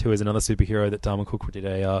Spirit, who is another superhero that Darwin Cook did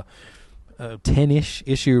a 10-ish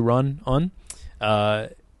issue run on.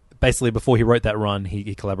 Basically, before he wrote that run,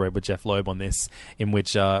 he collaborated with Jeff Loeb on this, in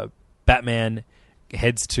which Batman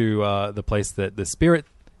heads to the place that the Spirit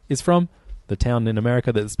is from, the town in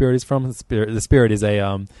America that the Spirit is from. The Spirit is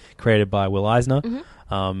created by Will Eisner,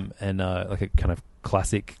 and like a kind of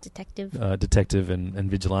classic detective and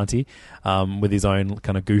vigilante, with his own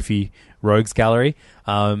kind of goofy rogues gallery.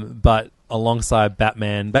 But alongside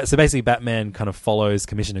Batman, so basically Batman kind of follows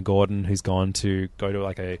Commissioner Gordon, who's go to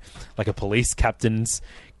like a police captain's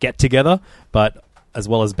get together. But as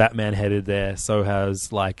well as Batman headed there, so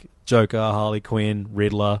has like Joker, Harley Quinn,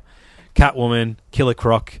 Riddler, Catwoman, Killer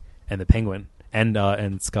Croc, and the Penguin,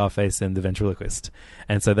 and Scarface and the Ventriloquist.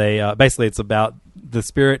 And so they basically, it's about the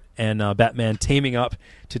Spirit and Batman teaming up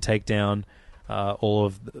to take down all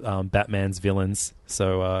of Batman's villains,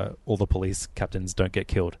 so all the police captains don't get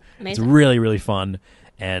killed. Amazing. It's really, really fun,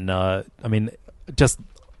 and I mean, just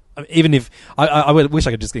even if I would wish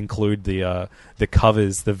I could just include the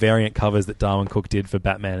covers, the variant covers that Darwin Cook did for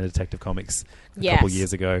Batman and Detective Comics a couple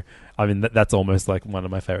years ago. I mean, that's almost like one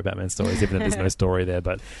of my favorite Batman stories, even if there's no story there.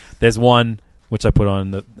 But there's one which I put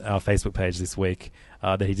on our Facebook page this week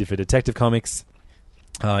that he did for Detective Comics,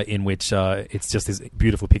 in which it's just this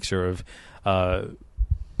beautiful picture of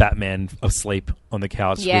Batman asleep on the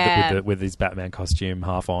couch with his Batman costume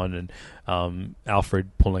half on, and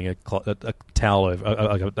Alfred pulling a towel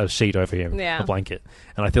over, a sheet over him, a blanket.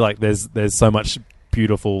 And I feel like there's so much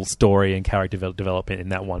beautiful story and character development in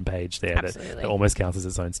that one page there that almost counts as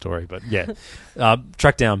its own story. But yeah,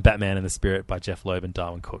 track down Batman and the Spirit by Jeff Loeb and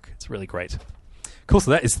Darwin Cook. It's really great. Cool.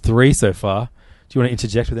 So that is 3 so far. Do you want to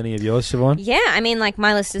interject with any of yours, Siobhan? Yeah, I mean, like,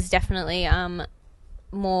 my list is definitely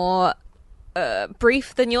more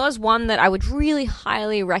brief than yours. One that I would really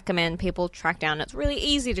highly recommend people track down. It's really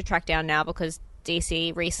easy to track down now because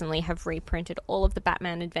DC recently have reprinted all of the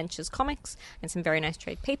Batman Adventures comics and some very nice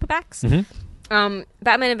trade paperbacks. Mm-hmm.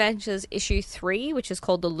 Batman Adventures issue 3, which is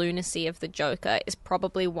called The Lunacy of the Joker, is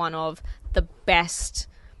probably one of the best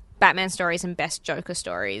Batman stories and best Joker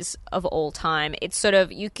stories of all time. It's sort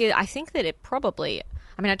of, I think that it probably,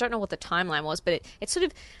 I mean, I don't know what the timeline was, but it sort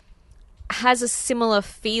of has a similar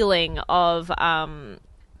feeling of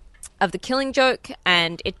the Killing Joke,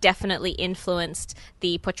 and it definitely influenced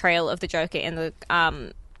the portrayal of the Joker in the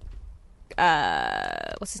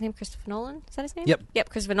what's his name? Christopher Nolan? Is that his name? Yep,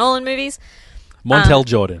 Christopher Nolan movies. Montel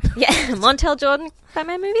Jordan. Yeah, Montel Jordan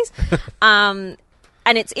Batman movies. And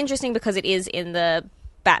it's interesting because it is in the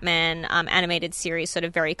Batman animated series, sort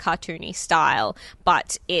of very cartoony style,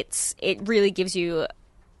 but it really gives you,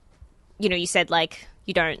 you said, like,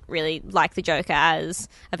 you don't really like the Joker as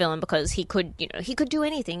a villain because he could do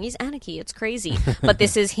anything. He's anarchy. It's crazy. But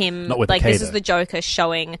this is him. This is the Joker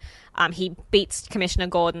showing. He beats Commissioner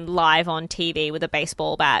Gordon live on TV with a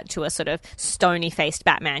baseball bat to a sort of stony-faced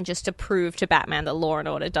Batman, just to prove to Batman that law and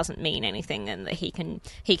order doesn't mean anything and that he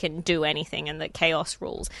can do anything and that chaos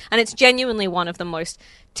rules. And it's genuinely one of the most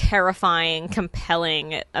terrifying,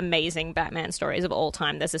 compelling, amazing Batman stories of all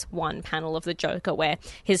time. There's this one panel of the Joker where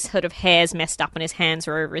his sort of hair's messed up and his hands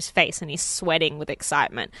are over his face and he's sweating with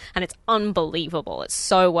excitement, and it's unbelievable. It's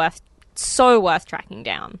so worth tracking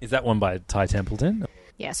down. Is that one by Ty Templeton?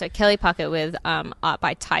 Yeah, so Kelly Puckett with art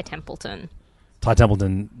by Ty Templeton. Ty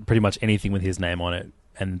Templeton, pretty much anything with his name on it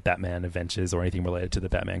and Batman Adventures or anything related to the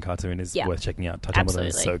Batman cartoon is worth checking out. Touch Absolutely.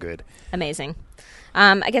 is so good. Amazing.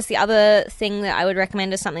 I guess the other thing that I would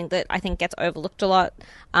recommend is something that I think gets overlooked a lot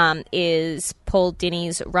is Paul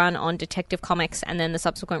Dini's run on Detective Comics and then the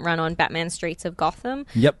subsequent run on Batman Streets of Gotham,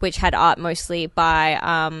 which had art mostly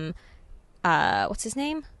by, what's his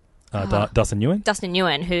name? Dustin Nguyen? Dustin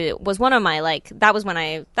Nguyen, who was one of my, that was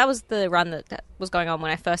the run that was going on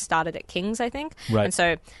when I first started at King's, I think. Right. And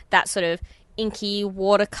so that sort of inky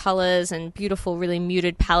watercolors and beautiful, really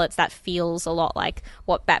muted palettes, that feels a lot like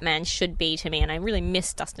what Batman should be to me. And I really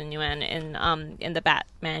miss Dustin Nguyen in the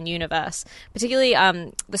Batman universe. Particularly,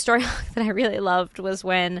 the story that I really loved was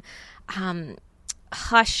when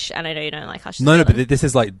Hush, and I know you don't like Hush. No, but this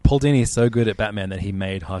is like Paul Dini is so good at Batman that he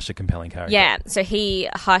made Hush a compelling character. Yeah, so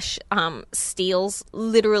Hush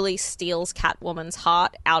literally steals Catwoman's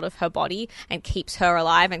heart out of her body and keeps her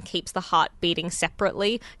alive and keeps the heart beating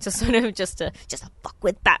separately to sort of just to fuck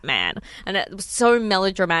with Batman. And it was so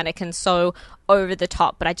melodramatic and so over the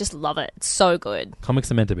top, but I just love it. It's so good. Comics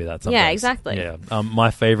are meant to be that sometimes. Yeah, exactly. Yeah. My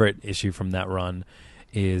favorite issue from that run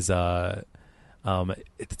is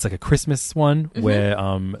it's like a Christmas one where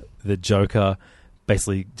the Joker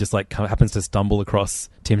basically just like happens to stumble across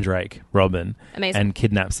Tim Drake, Robin, and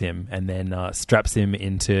kidnaps him, and then straps him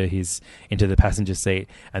into the passenger seat,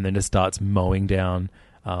 and then just starts mowing down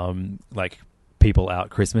like people out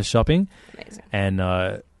Christmas shopping. Amazing.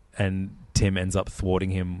 And Tim ends up thwarting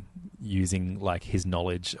him using like his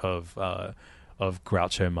knowledge of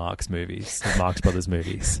Groucho Marx movies, Marx Brothers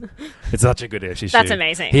movies. It's such a good issue. That's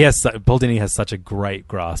amazing. Paul Dini has such a great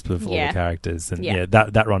grasp of all the characters, and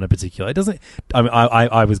that run in particular. It doesn't. I mean,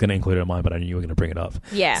 I was going to include it in mine, but I knew you were going to bring it up.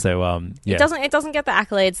 Yeah. So it doesn't get the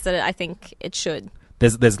accolades that I think it should.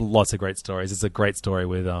 There's lots of great stories. It's a great story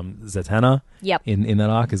with Zatanna. Yep. In that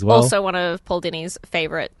arc as well. Also one of Paul Dini's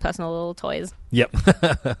favorite personal little toys. Yep.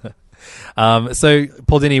 So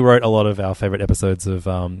Paul Dini wrote a lot of our favorite episodes of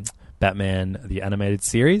Batman, the animated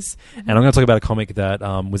series. And I'm going to talk about a comic that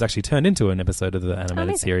was actually turned into an episode of the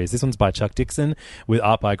animated series. This one's by Chuck Dixon with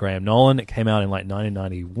art by Graham Nolan. It came out in like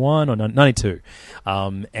 1991 or 92.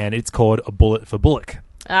 And it's called A Bullet for Bullock.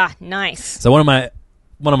 Ah, nice. So one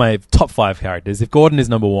of my top 5 characters. If Gordon is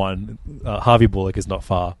number 1, Harvey Bullock is not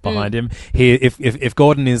far behind him. If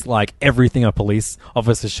Gordon is like everything a police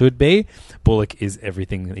officer should be, Bullock is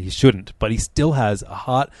everything that he shouldn't. But he still has a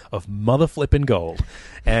heart of mother flipping gold.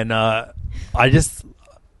 And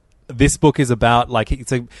this book is about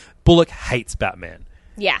Bullock hates Batman.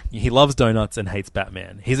 Yeah. He loves donuts and hates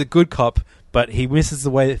Batman. He's a good cop, but he misses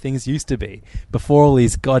the way that things used to be before all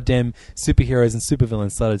these goddamn superheroes and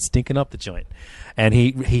supervillains started stinking up the joint. And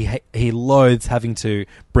he loathes having to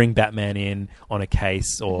bring Batman in on a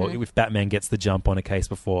case, or if Batman gets the jump on a case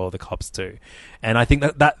before the cops do. And I think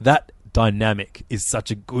that dynamic is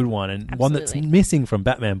such a good one, and one that's missing from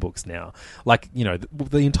Batman books now. Like, you know,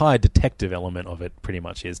 the entire detective element of it pretty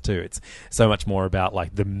much is too. It's so much more about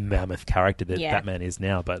like the mammoth character that Batman is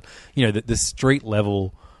now. But, you know, the street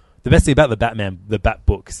level. The best thing about the Bat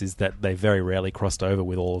books is that they very rarely crossed over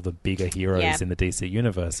with all of the bigger heroes in the DC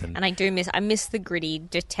universe. And I miss the gritty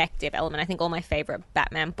detective element. I think all my favorite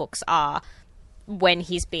Batman books are when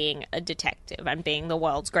he's being a detective and being the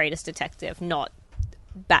world's greatest detective, not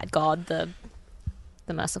Bat God, the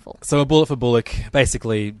merciful. So A Bullet for Bullock,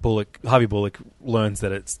 basically Harvey Bullock learns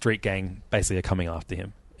that a street gang basically are coming after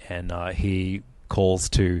him, and he calls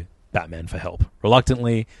to Batman for help,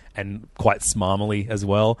 reluctantly and quite smarmily as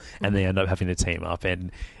well, and they end up having to team up.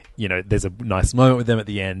 And, you know, there's a nice moment with them at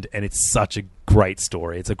the end, and it's such a great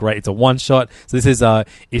story. It's a one shot. So this is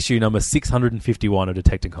issue number 651 of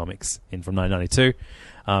Detective Comics from 1992.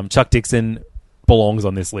 Chuck Dixon belongs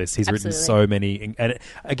on this list. He's written so many, and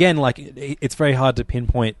again, like, it's very hard to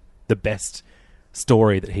pinpoint the best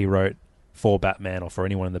story that he wrote for Batman or for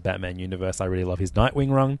anyone in the Batman universe. I really love his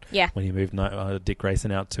Nightwing run. Yeah. When he moved Dick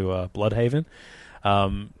Grayson out to Bloodhaven.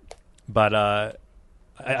 But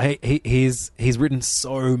he's written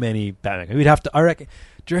so many Batman. We'd have to. Do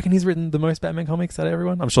you reckon he's written the most Batman comics out of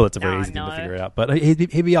everyone? I'm sure that's a very easy thing to figure out, but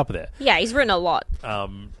he'd be up there. Yeah, he's written a lot.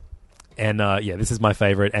 And this is my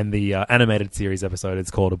favorite. And the animated series episode is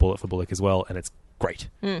called A Bullet for Bullock as well, and it's great.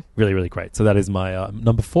 Really, really great. So that is my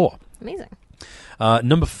number 4. Amazing.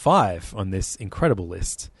 Number 5 on this incredible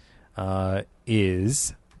list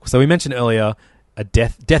is... So we mentioned earlier a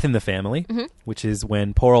death in the family, which is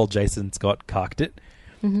when poor old Jason Scott carked it.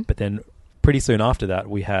 But then pretty soon after that,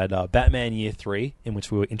 we had Batman Year 3, in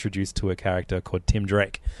which we were introduced to a character called Tim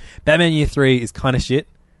Drake. Batman Year 3 is kind of shit.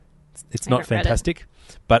 It's not fantastic.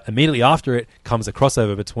 But immediately after it comes a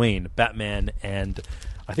crossover between Batman and,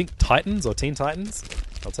 I think, Titans or Teen Titans.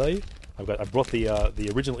 I'll tell you. I brought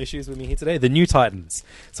the original issues with me here today. The New Titans.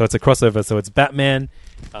 So it's a crossover. So it's Batman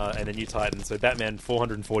and the New Titans. So Batman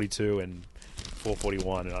 442 and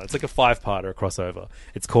 441. It's like a 5-parter crossover.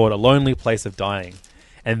 It's called A Lonely Place of Dying,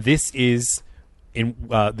 and this is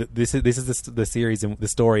this is the series the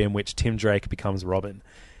story in which Tim Drake becomes Robin.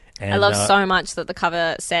 And, I love so much that the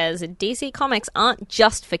cover says DC Comics aren't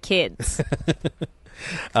just for kids.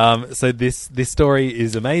 So this story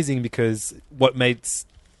is amazing because what makes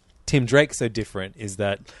Tim Drake so different is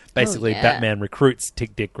that basically Batman recruits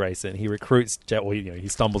Dick Grayson. He recruits, he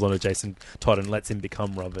stumbles onto Jason Todd and lets him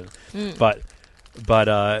become Robin. But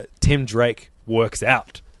Tim Drake works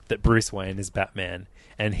out that Bruce Wayne is Batman,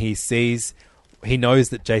 and he knows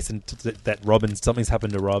that something's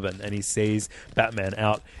happened to Robin, and he sees Batman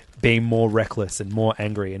out being more reckless and more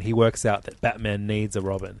angry, and he works out that Batman needs a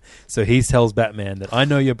Robin. So he tells Batman that I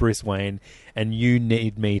know you're Bruce Wayne and you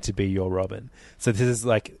need me to be your Robin. So this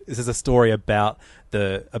is a story about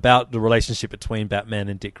the relationship between Batman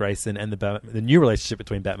and Dick Grayson and the new relationship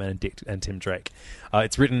between Batman and Dick and Tim Drake.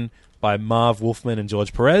 It's written by Marv Wolfman and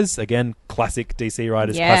George Perez. Again, classic DC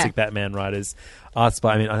writers, classic Batman writers. Arts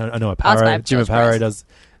by, I know Aparo. Jim Aparo does.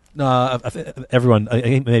 No, everyone. I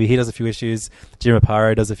think maybe he does a few issues. Jim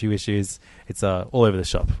Aparo does a few issues. It's all over the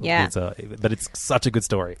shop. Yeah. But it's such a good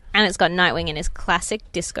story. And it's got Nightwing in his classic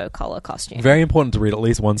disco collar costume. Very important to read at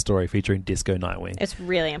least one story featuring disco Nightwing. It's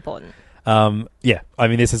really important.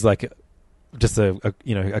 This is like just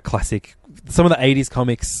a classic. Some of the 80s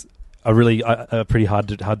comics are really pretty hard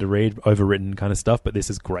to read, overwritten kind of stuff, but this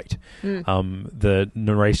is great. The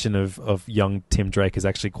narration of young Tim Drake is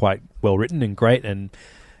actually quite well written and great, and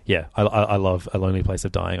I love A Lonely Place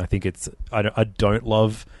of Dying. I think I don't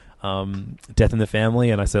love Death in the Family,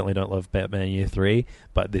 and I certainly don't love Batman Year 3,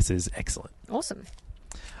 but this is excellent. Awesome.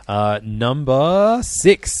 Number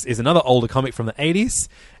 6 is another older comic from the 80s,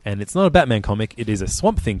 and it's not a Batman comic, it is a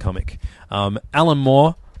Swamp Thing comic. Alan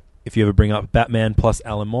Moore. If you ever bring up Batman plus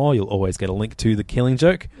Alan Moore, you'll always get a link to The Killing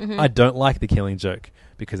Joke. I don't like The Killing Joke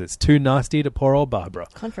because it's too nasty to poor old Barbara.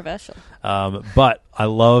 Controversial. But I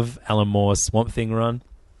love Alan Moore's Swamp Thing run.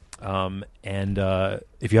 And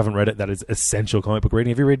if you haven't read it, that is essential comic book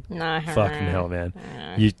reading. Have you read? No. Fucking hell, man.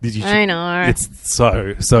 I know. It's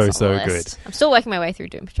so good. I'm still working my way through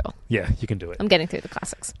Doom Patrol. Yeah, you can do it. I'm getting through the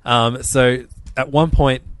classics. So at one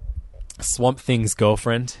point, Swamp Thing's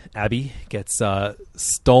girlfriend, Abby, gets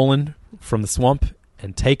stolen from the swamp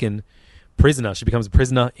and taken prisoner. She becomes a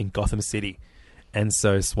prisoner in Gotham City. And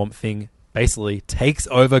so Swamp Thing basically takes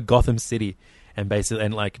over Gotham City and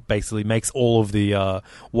basically makes all of the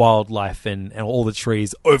wildlife and all the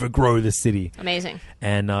trees overgrow the city. Amazing.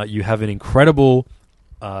 And you have an incredible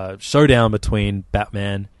showdown between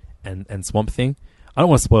Batman and Swamp Thing. I don't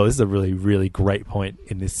want to spoil. This is a really, really great point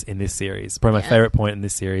in this series. Probably my favorite point in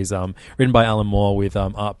this series. Written by Alan Moore with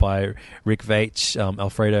art by Rick Veitch,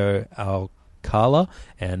 Alfredo Alcala,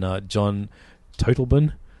 and John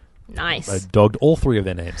Totalbin. Nice. I dogged all three of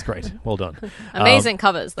their names. Great. Well done. Amazing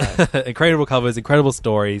covers, though. Incredible covers, incredible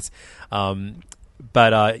stories. But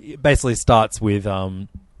it basically starts with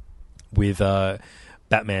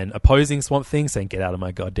Batman opposing Swamp Thing, saying, "Get out of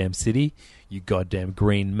my goddamn city, you goddamn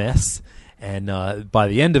green mess." And by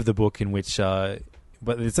the end of the book, in which, I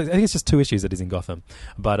think it's just 2 issues that is in Gotham.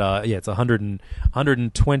 But it's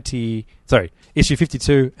 120. Sorry, issue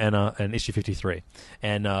 52 and issue 53,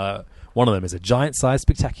 and one of them is a giant-sized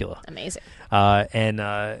spectacular. Amazing.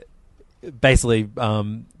 Basically,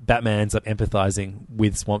 Batman ends up empathizing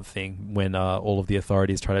with Swamp Thing when all of the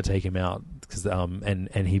authorities try to take him out.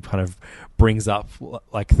 And he kind of brings up,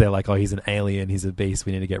 they're like, oh, he's an alien, he's a beast,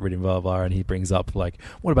 we need to get rid of him, blah, blah, blah. And he brings up, what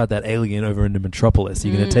about that alien over in the Metropolis? Are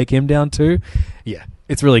you going to take him down too? Yeah,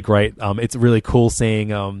 it's really great. It's really cool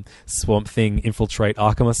seeing Swamp Thing infiltrate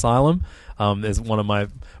Arkham Asylum. There's one of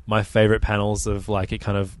my favorite panels of it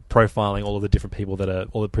kind of profiling all of the different people that are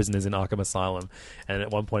all the prisoners in Arkham Asylum. And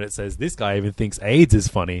at one point it says, this guy even thinks AIDS is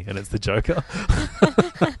funny, and it's the Joker.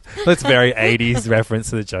 That's very 80s reference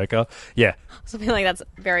to the Joker. Yeah. So I feel like that's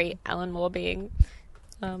very Alan Moore being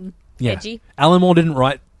edgy. Alan Moore didn't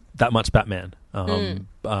write that much Batman.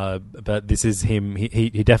 But this is him. He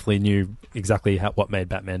definitely knew exactly what made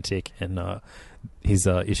Batman tick, and his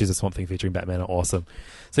issues of Swamp Thing featuring Batman are awesome.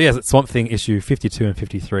 So yes, it's Swamp Thing issue 52 and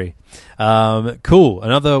 53. Cool.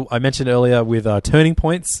 Another I mentioned earlier with Turning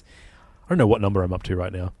Points. I don't know what number I'm up to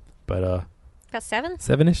right now, but about 7.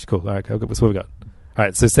 7-ish. Cool. All right. Cool. What's what we got? All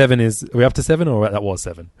right. So 7 is. Are we up to 7 or that was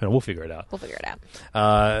 7? We'll figure it out.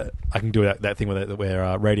 I can do that thing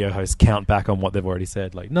where radio hosts count back on what they've already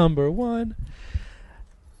said, like number 1.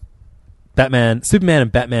 Superman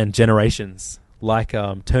and Batman Generations. like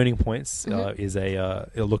Turning Points, is a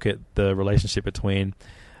look at the relationship between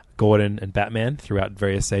Gordon and Batman throughout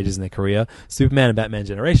various stages in their career. Superman and Batman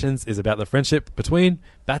Generations is about the friendship between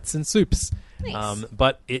Bats and Supes. Nice.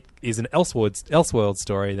 But it is an Elseworld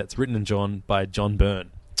story that's written and drawn by John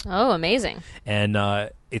Byrne. Oh, amazing. And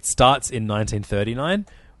it starts in 1939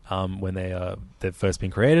 when they've first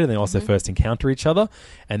been created, and they also first encounter each other.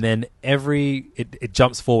 And then it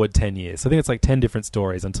jumps forward 10 years. So I think it's like 10 different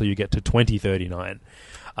stories until you get to 2039.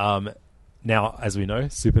 Now, as we know,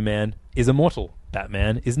 Superman is immortal.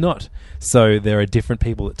 Batman is not. So there are different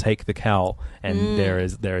people that take the cowl, and there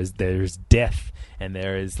is death, and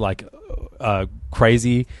there is like a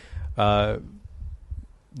crazy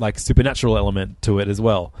like supernatural element to it as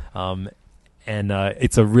well. And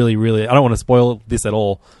it's a really, really, I don't want to spoil this at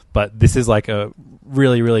all, but this is like a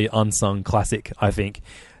really, really unsung classic, I think.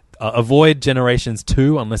 Avoid Generations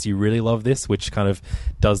 2 unless you really love this, which kind of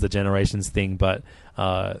does the Generations thing, but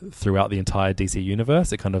throughout the entire DC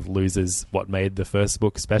universe, it kind of loses what made the first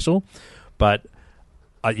book special. But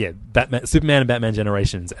Superman and Batman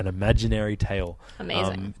Generations, an imaginary tale.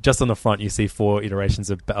 Amazing. Just on the front, you see 4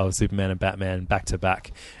 iterations of Superman and Batman back to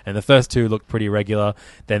back, and the first 2 look pretty regular.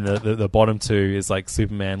 Then the bottom 2 is like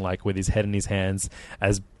Superman, like with his head in his hands,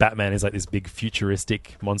 as Batman is like this big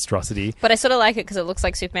futuristic monstrosity. But I sort of like it because it looks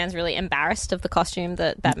like Superman's really embarrassed of the costume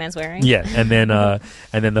that Batman's wearing. Yeah, and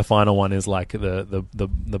then the final one is like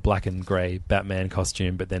the black and grey Batman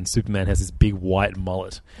costume, but then Superman has this big white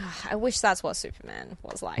mullet. I wish that's what Superman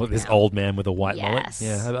was like. This old man with a white mullet. Yes.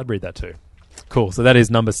 Yeah, I'd read that too. Cool. So that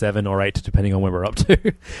is number 7 or 8, depending on where we're up to.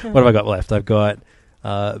 What have I got left? I've got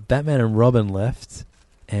Batman and Robin left.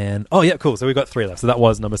 And cool. So we've got 3 left. So that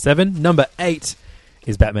was number 7. Number 8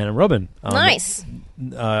 is Batman and Robin. Nice.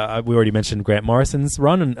 We already mentioned Grant Morrison's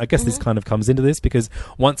run, and I guess this kind of comes into this because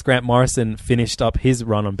once Grant Morrison finished up his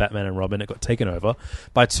run on Batman and Robin, it got taken over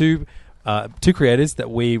by two creators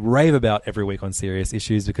that we rave about every week on Serious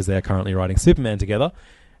Issues because they are currently writing Superman together,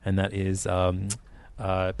 and that is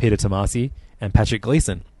Peter Tomasi and Patrick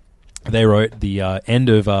Gleason. They wrote the end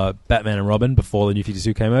of Batman and Robin before the New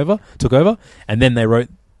 52 took over, and then they wrote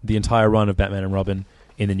the entire run of Batman and Robin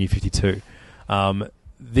in the New 52.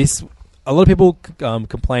 A lot of people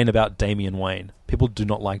complain about Damian Wayne. People do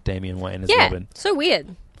not like Damian Wayne as Robin. So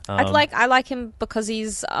weird. I like him because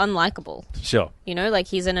he's unlikable. Sure. You know, like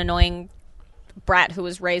he's an annoying brat who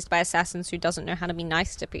was raised by assassins who doesn't know how to be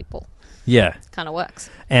nice to people. Yeah. It kind of works.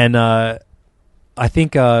 And I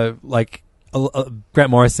think Grant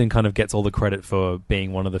Morrison kind of gets all the credit for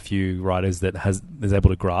being one of the few writers that is able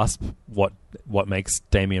to grasp what makes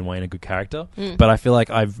Damian Wayne a good character. But I feel like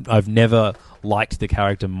I've never liked the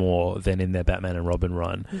character more than in their Batman and Robin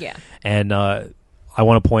run. Yeah. And I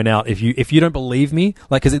want to point out, if you don't believe me,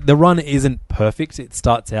 like, because the run isn't perfect. It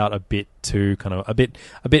starts out a bit too a bit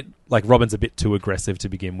like Robin's a bit too aggressive to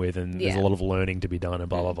begin with, and there's a lot of learning to be done, and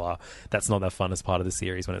blah blah blah. That's not that fun as part of the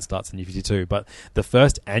series when it starts in New 52. But the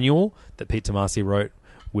first annual that Pete Tomasi wrote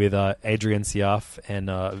with Adrian Siaf and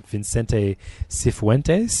Vicente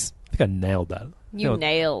Cifuentes, I think I nailed that. You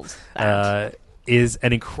nailed that. Is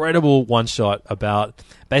an incredible one shot about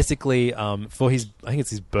basically for his, I think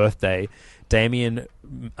it's his birthday. Damian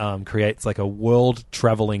creates like a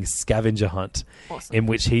world-traveling scavenger hunt in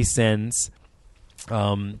which he sends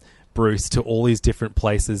Bruce to all these different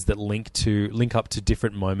places that link up to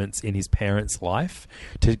different moments in his parents' life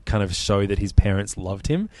to kind of show that his parents loved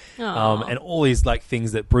him. And all these like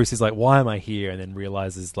things that Bruce is like, why am I here? And then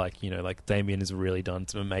realizes like, you know, like Damian has really done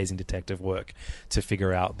some amazing detective work to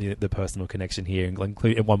figure out the personal connection here. And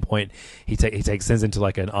include at one point he sends him to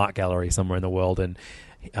like an art gallery somewhere in the world, and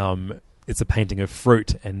it's a painting of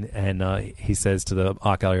fruit, and he says to the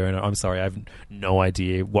art gallery owner, "I'm sorry, I have no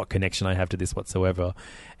idea what connection I have to this whatsoever."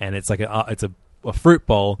 And it's like it's a fruit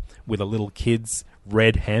bowl with a little kid's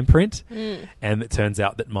red handprint, and it turns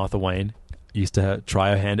out that Martha Wayne used to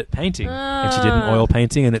try her hand at painting, and she did an oil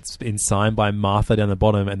painting, and it's been signed by Martha down the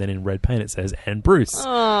bottom, and then in red paint it says "and Bruce."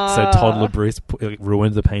 So toddler Bruce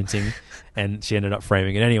ruined the painting, and she ended up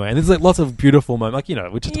framing it anyway. And there's like lots of beautiful moments, like, you know,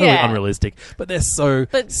 which are totally unrealistic, but they're so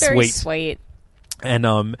very sweet. And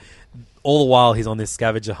all the while he's on this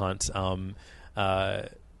scavenger hunt,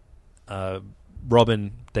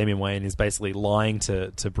 Robin, Damian Wayne, is basically lying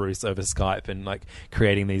to Bruce over Skype and like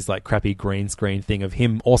creating these like crappy green screen thing of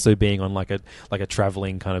him also being on like a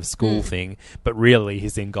traveling kind of school thing, but really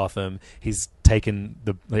he's in Gotham. He's taken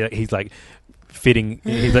he's like fitting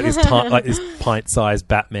he's like this pint-sized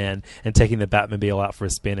Batman and taking the Batmobile out for a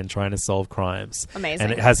spin and trying to solve crimes. Amazing.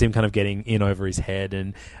 And it has him kind of getting in over his head,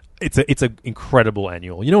 and it's an incredible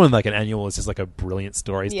annual. You know when like an annual is just like a brilliant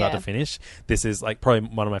story start to finish? This is like probably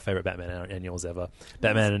one of my favorite Batman annuals ever.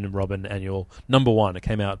 Batman and Robin annual #1. It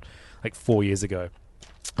came out like 4 years ago.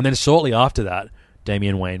 And then shortly after that,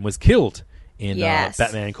 Damian Wayne was killed in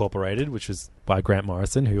Batman Incorporated, which was by Grant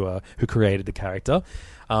Morrison, who created the character.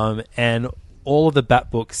 And all of the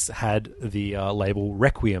Bat books had the label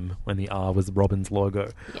Requiem when the R was Robin's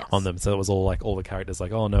logo on them. So it was all like all the characters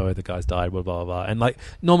like, oh no, the guy's died, blah, blah, blah. And like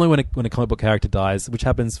normally when a comic book character dies, which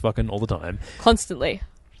happens fucking all the time. Constantly.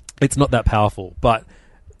 It's not that powerful. But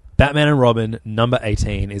Batman and Robin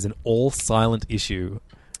 #18 is an all-silent issue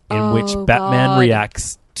in which Batman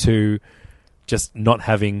reacts to just not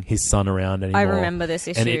having his son around anymore. I remember this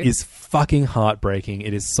issue. And it is fucking heartbreaking.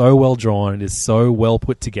 It is so well drawn. It is so well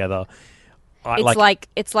put together.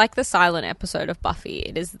 It's like the silent episode of Buffy.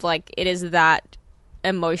 It is that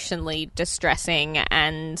emotionally distressing,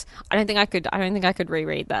 and I don't think I could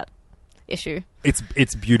reread that issue.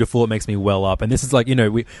 It's beautiful. It makes me well up. And this is like, you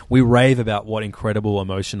know, we rave about what incredible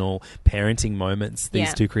emotional parenting moments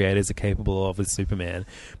these two creators are capable of with Superman.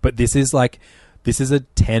 But this is a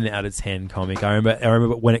 10 out of 10 comic. I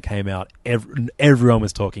remember when it came out, everyone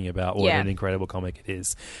was talking about what an incredible comic it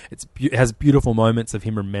is. It has beautiful moments of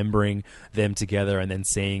him remembering them together and then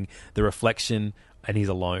seeing the reflection, and he's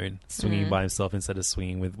alone, swinging by himself instead of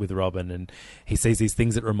swinging with Robin. And he sees these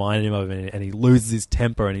things that remind him of him, and he loses his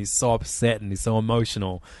temper, and he's so upset, and he's so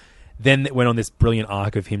emotional. Then it went on this brilliant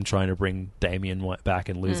arc of him trying to bring Damian back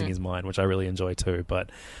and losing his mind, which I really enjoy too. But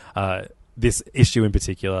this issue in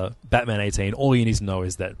particular, Batman 18, all you need to know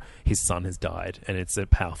is that his son has died, and it's a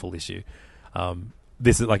powerful issue.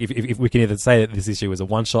 This is like, if we can either say that this issue was a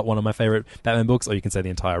one-shot, one of my favorite Batman books, or you can say the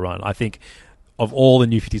entire run. I think of all the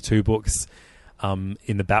New 52 books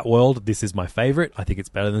in the Bat world, this is my favorite. I think it's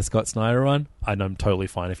better than the Scott Snyder run, and I'm totally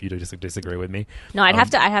fine if you do disagree with me. No, I'd have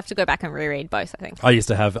to go back and reread both, I think. I used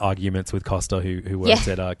to have arguments with Costa, who works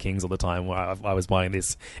at King's all the time, where I was buying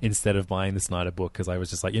this instead of buying the Snyder book, because I was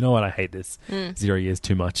just like, you know what, I hate this. 0 years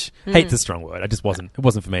too much. Hate's a strong word. It wasn't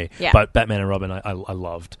for me. Yeah. But Batman and Robin I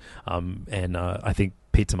loved. And I think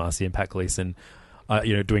Pete Tomasi and Pat Gleason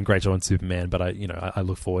doing great job on Superman, but I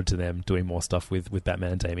look forward to them doing more stuff with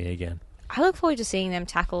Batman and Damian again. I look forward to seeing them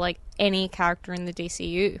tackle like any character in the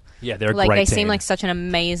DCU. Yeah, they're a like great they team. seem like such an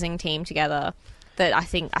amazing team together that I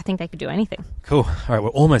think they could do anything. Cool. All right, we're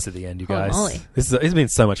almost at the end, you guys. Holy moly. This has been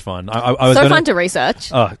so much fun. I was fun to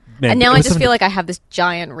research. Oh man! And now I just feel like I have this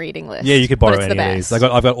giant reading list. Yeah, you could borrow any of these. I've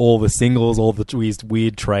got all the singles, all the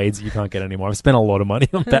weird trades that you can't get anymore. I've spent a lot of money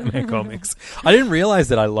on Batman comics. I didn't realize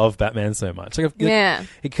that I love Batman so much.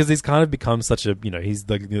 Because he's kind of become such a he's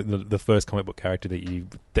the first comic book character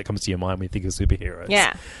that comes to your mind when you think of superheroes.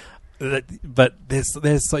 Yeah. But there's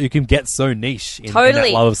so you can get so niche in totally.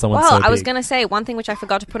 that love of someone so big. I was going to say one thing which I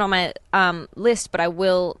forgot to put on my list, but I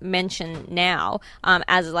will mention now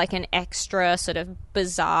as like an extra sort of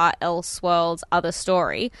bizarre Elseworlds other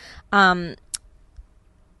story. There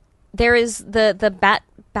is the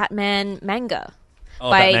Batman manga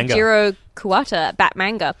by Jiro Kuwata,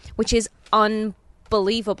 Batmanga, which is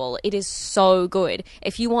unbelievable. It is so good.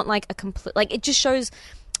 If you want like a complete, like it just shows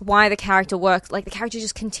why the character works. Like the character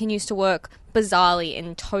just continues to work bizarrely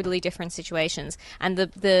in totally different situations, and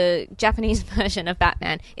the Japanese version of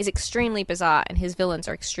Batman is extremely bizarre, and his villains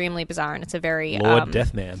are extremely bizarre, and it's a very Lord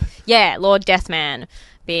Deathman. Yeah, Lord Deathman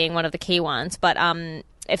being one of the key ones. But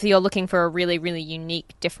if you're looking for a really, really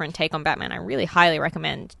unique, different take on Batman, I really highly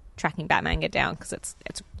recommend tracking Batmanga down because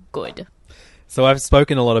it's good. So I've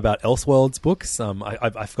spoken a lot about Elseworlds books.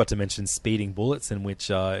 I forgot to mention Speeding Bullets, in which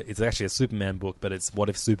it's actually a Superman book, but it's what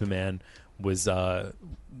if Superman was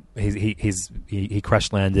he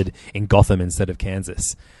crash landed in Gotham instead of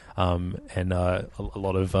Kansas, and a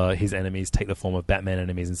lot of his enemies take the form of Batman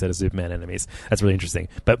enemies instead of Superman enemies. That's really interesting.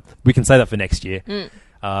 But we can say that for next year.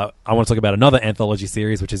 I want to talk about another anthology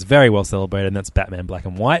series which is very well celebrated, and that's Batman Black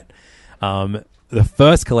and White. The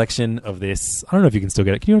first collection of this, I don't know if you can still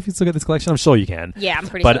get it. Can you know if you still get this collection? I'm sure you can. Yeah, I'm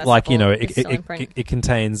pretty sure. But like, it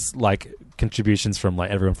contains like contributions from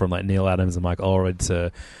like everyone from like Neil Adams and Mike Allred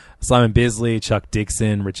to Simon Bisley, Chuck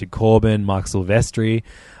Dixon, Richard Corbin, Mark Silvestri,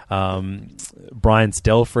 Brian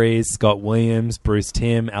Stelfreeze, Scott Williams, Bruce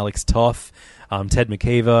Timm, Alex Toth, Ted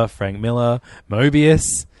McKeever, Frank Miller,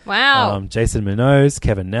 Mobius. Wow. Jason Minoz,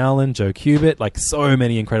 Kevin Nowlin, Joe Kubert, like so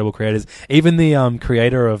many incredible creators. Even the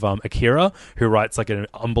creator of Akira, who writes like an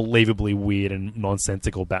unbelievably weird and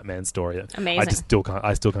nonsensical Batman story. Amazing.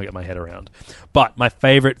 I still can't get my head around. But my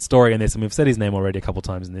favorite story in this, and we've said his name already a couple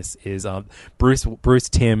times in this, is Bruce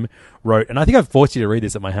Timm wrote, and I think I've forced you to read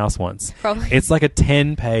this at my house once. Probably. It's like a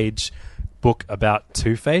 10-page book about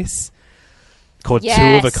Two-Face. called Two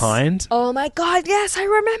of a Kind. Oh my god, yes, I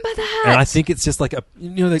remember that. And I think it's just like a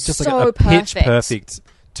So like a pitch perfect. perfect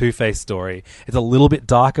Two-Face story. It's a little bit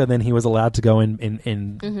darker than he was allowed to go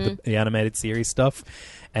in the animated series stuff,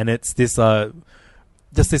 and it's this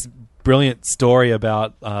just this brilliant story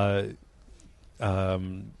about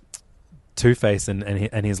Two-Face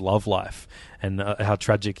and his love life and how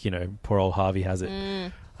tragic, poor old Harvey has it.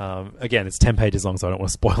 Again, it's 10 pages long, so I don't want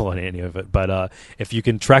to spoil on any of it. But if you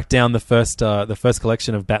can track down the first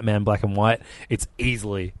collection of Batman Black and White, it's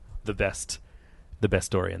easily the best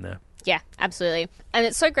story in there. Yeah, absolutely. And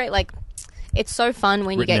it's so great. Like, it's so fun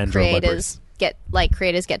when Written you and get drawn by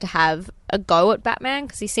creators get to have a go at Batman,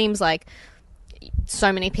 because he seems like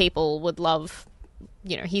so many people would love.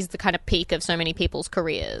 He's the kind of peak of so many people's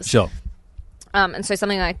careers. Sure. And so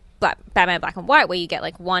something like Batman Black and White, where you get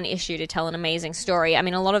like one issue to tell an amazing story. I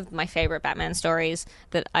mean, a lot of my favorite Batman stories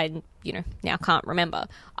that I, now can't remember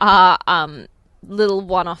are little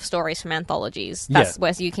one-off stories from anthologies. That's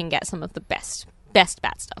where you can get some of the best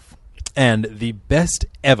Bat stuff. And the best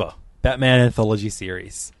ever Batman anthology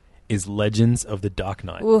series is Legends of the Dark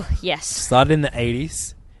Knight. Ooh, yes. Started in the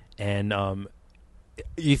 80s, and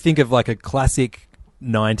you think of like a classic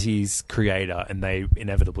 90s creator, and they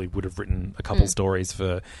inevitably would have written a couple stories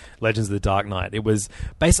for Legends of the Dark Knight. It was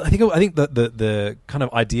based, I think the kind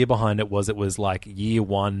of idea behind it was like year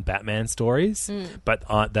one Batman stories, but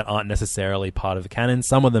that aren't necessarily part of the canon.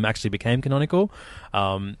 Some of them actually became canonical,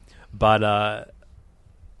 but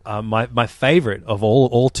my favorite of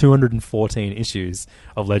all 214 issues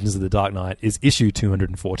of Legends of the Dark Knight is issue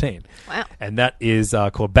 214. Wow. And that is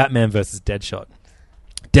called Batman versus Deadshot.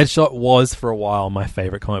 Deadshot was for a while my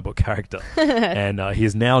favorite comic book character, and he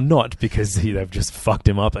is now not, because they've just fucked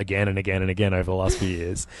him up again and again and again over the last few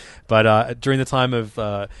years. But during the time of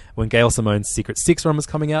when Gail Simone's Secret Six run was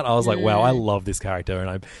coming out, I was like, wow, I love this character, and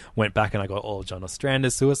I went back and I got all John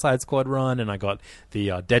Ostrander's Suicide Squad run, and I got the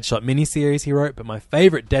Deadshot miniseries he wrote. But my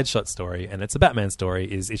favorite Deadshot story, and it's a Batman story,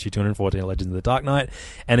 is issue 214 of Legends of the Dark Knight,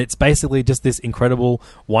 and it's basically just this incredible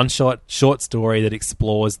one-shot short story that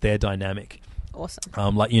explores their dynamic. Awesome.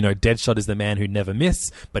 Deadshot is the man who never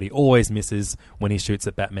misses, but he always misses when he shoots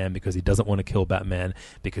at Batman, because he doesn't want to kill Batman,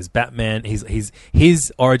 because Batman,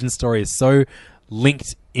 his origin story is so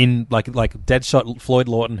linked in, like Deadshot, Floyd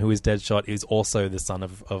Lawton, who is Deadshot, is also the son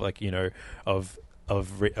of a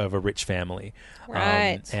rich family.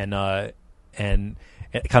 Right. And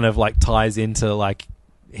it kind of like ties into like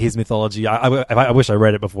his mythology. I wish I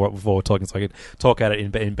read it before talking, so I could talk at it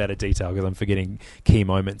in better detail, because I'm forgetting key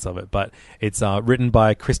moments of it. But it's written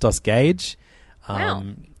by Christos Gage. Wow.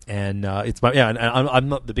 And it's and I'm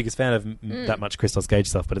not the biggest fan of that much Christos Gage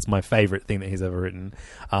stuff, but it's my favorite thing that he's ever written.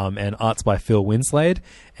 And art's by Phil Winslade.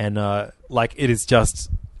 And it is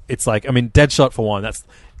just, it's like, I mean, Deadshot for one, that's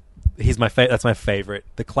my favorite.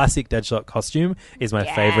 The classic Deadshot costume is my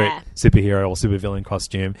favorite superhero or supervillain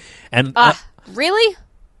costume. And really?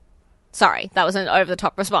 Sorry, that was an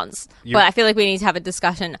over-the-top response. But I feel like we need to have a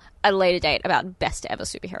discussion at a later date about best ever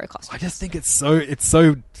superhero costume. I just think it's so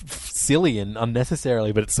silly and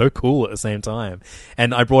unnecessarily, but it's so cool at the same time.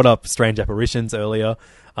 And I brought up Strange Apparitions earlier,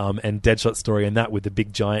 and Deadshot's story, and that with the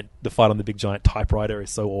fight on the big giant typewriter is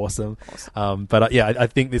so awesome. I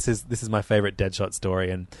think this is my favorite Deadshot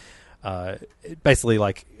story, and basically,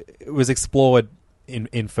 like, it was explored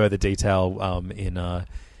in further detail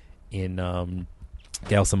in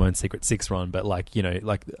Gail Simone's Secret Six run, but like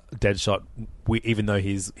Deadshot, even though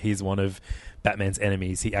he's one of Batman's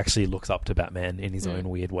enemies, he actually looks up to Batman in his own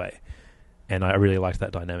weird way, and I really liked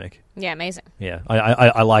that dynamic. Yeah, amazing. Yeah,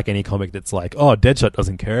 I like any comic that's like, oh, Deadshot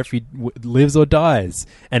doesn't care if he lives or dies,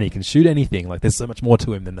 and he can shoot anything. Like, there's so much more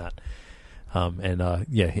to him than that.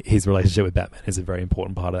 His relationship with Batman is a very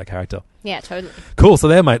important part of that character. Yeah, totally. Cool. So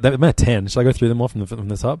they're my 10. Should I go through them all from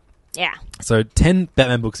the top? Yeah. So 10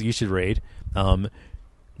 Batman books that you should read.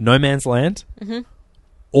 No Man's Land,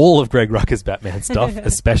 all of Greg Rucka's Batman stuff,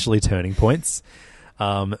 especially Turning Points,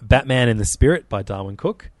 Batman in the Spirit by Darwin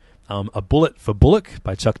Cook, A Bullet for Bullock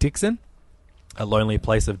by Chuck Dixon, A Lonely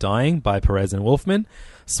Place of Dying by Perez and Wolfman,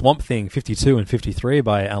 Swamp Thing 52 and 53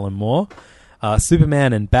 by Alan Moore,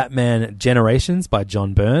 Superman and Batman Generations by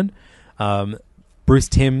John Byrne, Bruce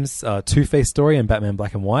Timm's Two-Face story and Batman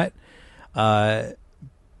Black and White,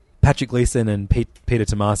 Patrick Gleason and Peter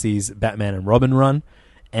Tomasi's Batman and Robin run,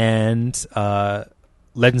 and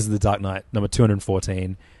Legends of the Dark Knight, number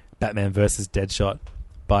 214, Batman vs. Deadshot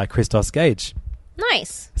by Christos Gage.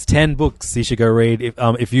 Nice. It's 10 books you should go read.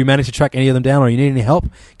 If you manage to track any of them down or you need any help,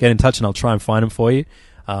 get in touch and I'll try and find them for you.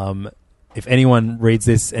 if anyone reads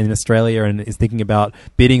this in Australia and is thinking about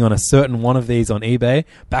bidding on a certain one of these on eBay,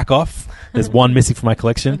 back off. There's one missing from my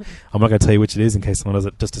collection. I'm not going to tell you which it is in case someone does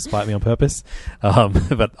it just to spite me on purpose.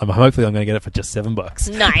 But hopefully I'm going to get it for just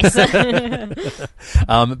 $7. Nice.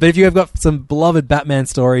 But if you have got some beloved Batman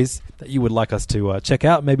stories that you would like us to check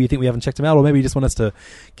out, maybe you think we haven't checked them out, or maybe you just want us to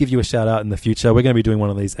give you a shout out in the future, we're going to be doing one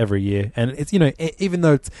of these every year. And it's, even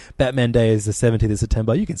though it's Batman Day is the 17th of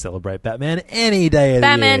September, you can celebrate Batman any day of the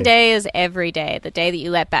year. Batman Day is every day, the day that you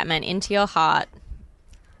let Batman into your heart.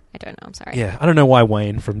 I don't know, I'm sorry. Yeah, I don't know why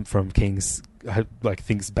Wayne from Kings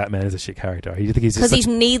thinks Batman is a shit character. You think he's because he's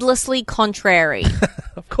needlessly contrary.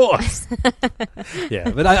 Of course.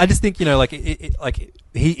 Yeah, but I just think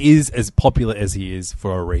he is as popular as he is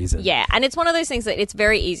for a reason. Yeah, and it's one of those things that it's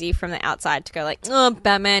very easy from the outside to go like, oh,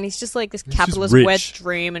 Batman, he's just like this capitalist wet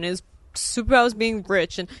dream, and his superpowers being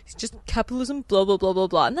rich, and it's just capitalism, blah blah blah blah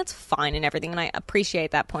blah, and that's fine and everything, and I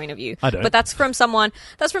appreciate that point of view. I don't. But that's from someone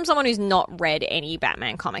who's not read any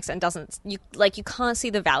Batman comics and you can't see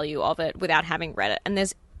the value of it without having read it. And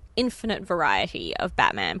there's infinite variety of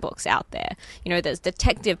Batman books out there. There's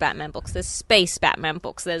detective Batman books, there's space Batman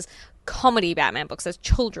books, there's comedy Batman books, there's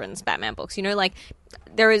children's Batman books.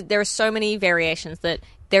 There are so many variations that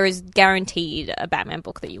there is guaranteed a Batman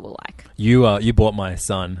book that you will like. You bought my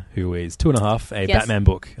son, who is 2.5, a Batman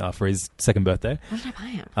book for his second birthday. What did I buy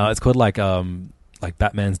him? It's called like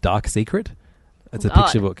Batman's Dark Secret. It's a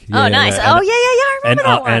picture book. Yeah, nice. Yeah. I remember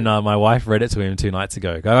that one. And my wife read it to him 2 nights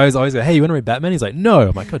ago. I always go, hey, you want to read Batman? He's like, no.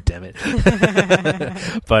 I'm like, God damn it.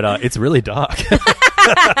 But it's really dark.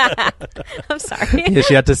 I'm sorry. Yeah,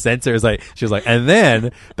 she had to censor. She was like, and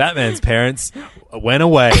then Batman's parents went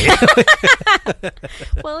away.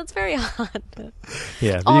 Well, it's very hard.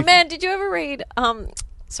 Yeah. Oh man, did you ever read?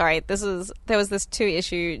 Sorry, there was this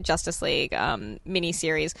 2-issue Justice League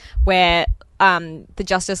mini-series where the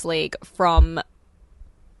Justice League from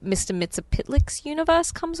Mr. Mxyzptlk's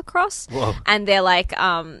universe comes across. Whoa. And they're like,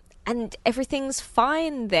 and everything's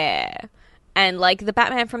fine there. And like the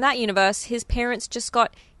Batman from that universe, his parents just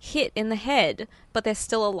got hit in the head, but they're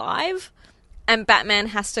still alive. And Batman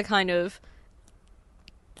has to kind of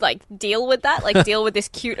deal with that, deal with this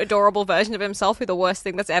cute, adorable version of himself who the worst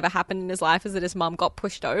thing that's ever happened in his life is that his mum got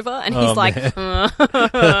pushed over, and he's I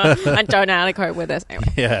don't know how to cope with this.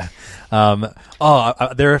 Anyway. Yeah.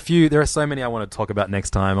 There are so many I want to talk about next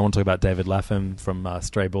time. I want to talk about David Lapham from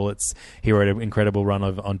Stray Bullets. He wrote an incredible run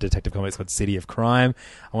on Detective Comics called City of Crime.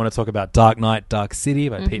 I want to talk about Dark Knight, Dark City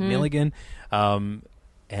by Pete Milligan. And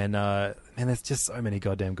there's just so many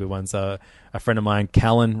goddamn good ones. A friend of mine,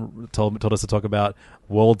 Callan, told us to talk about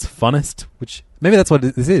World's Funnest, which maybe that's what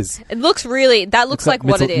this is. It looks like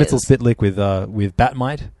what it is. Mxyzptlk with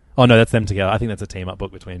Batmite. Oh no, that's them together. I think that's a team up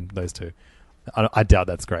book between those two. I doubt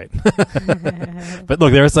that's great. But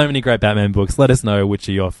look, there are so many great Batman books. Let us know which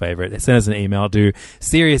are your favorite. Send us an email. Do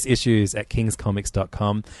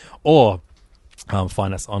seriousissues@kingscomics.com or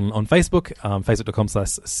find us on Facebook,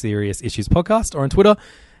 facebook.com/seriouissuespodcast, or on Twitter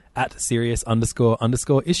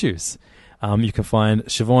 @serious__issues. You can find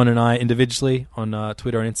Siobhan and I individually on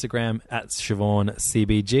Twitter and Instagram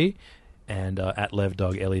 @SiobhanCBG and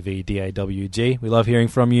 @LevDog, LEVDAWG. We love hearing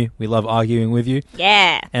from you. We love arguing with you.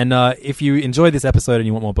 Yeah. And if you enjoyed this episode and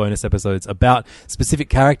you want more bonus episodes about specific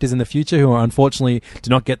characters in the future who are unfortunately do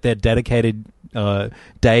not get their dedicated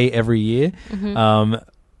day every year,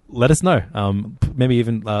 let us know. Maybe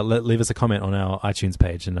even leave us a comment on our iTunes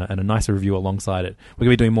page and a nice review alongside it. We're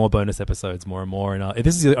going to be doing more bonus episodes more and more. And if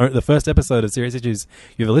this is the first episode of Serious Issues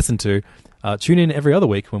you've ever listened to, tune in every other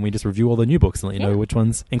week when we just review all the new books and let you know which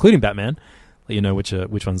ones, including Batman, let you know which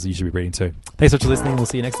ones you should be reading too. Thanks so much for listening. We'll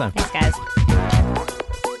see you next time. Thanks, guys.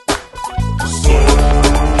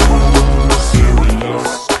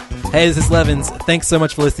 Hey, this is Levins. Thanks so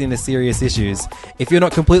much for listening to Serious Issues. If you're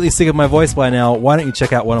not completely sick of my voice by now, why don't you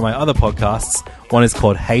check out one of my other podcasts? One is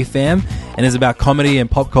called Hey Fam, and is about comedy and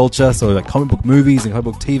pop culture, so like comic book movies and comic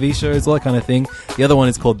book TV shows, all that kind of thing. The other one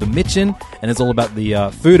is called The Mitchin, and it's all about the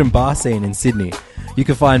food and bar scene in Sydney. You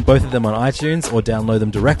can find both of them on iTunes or download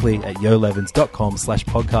them directly at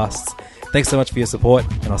yolevins.com/podcasts. Thanks so much for your support,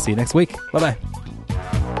 and I'll see you next week. Bye-bye.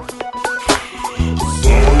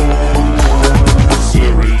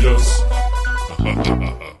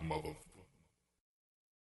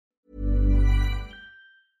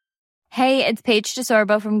 Hey, it's Paige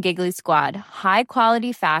DeSorbo from Giggly Squad. High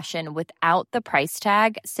quality fashion without the price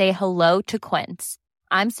tag. Say hello to Quince.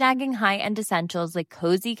 I'm snagging high-end essentials like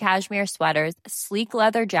cozy cashmere sweaters, sleek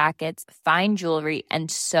leather jackets, fine jewelry,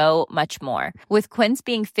 and so much more. With Quince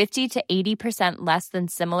being 50 to 80% less than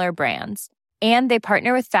similar brands. And they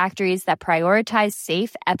partner with factories that prioritize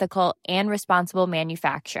safe, ethical, and responsible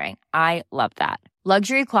manufacturing. I love that.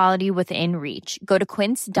 Luxury quality within reach. Go to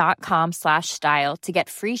quince.com/style to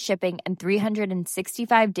get free shipping and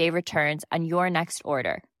 365-day returns on your next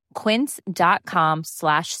order.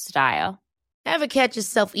 Quince.com/style. Ever catch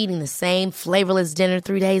yourself eating the same flavorless dinner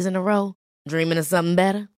 3 days in a row? Dreaming of something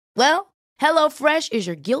better? Well, HelloFresh is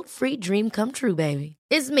your guilt-free dream come true, baby.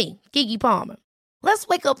 It's me, Keke Palmer. Let's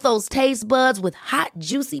wake up those taste buds with hot,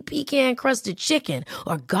 juicy pecan-crusted chicken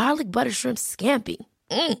or garlic butter shrimp scampi.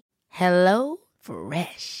 Hello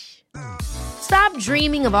Fresh. Stop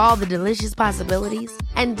dreaming of all the delicious possibilities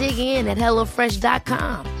and dig in at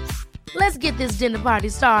HelloFresh.com. Let's get this dinner party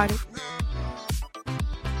started.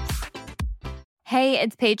 Hey,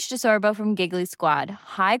 it's Paige DeSorbo from Giggly Squad.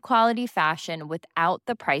 High quality fashion without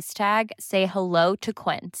the price tag. Say hello to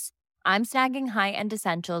Quince. I'm snagging high-end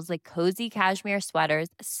essentials like cozy cashmere sweaters,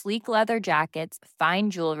 sleek leather jackets, fine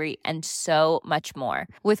jewelry, and so much more.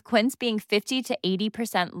 With Quince being 50 to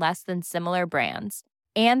 80% less than similar brands.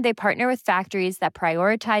 And they partner with factories that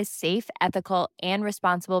prioritize safe, ethical, and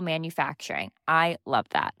responsible manufacturing. I love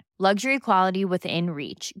that. Luxury quality within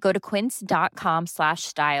reach. Go to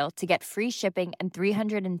quince.com/style to get free shipping and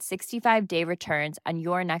 365-day returns on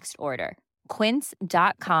your next order.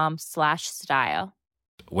 Quince.com/style.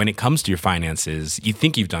 When it comes to your finances, you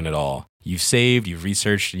think you've done it all. You've saved, you've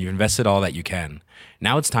researched, and you've invested all that you can.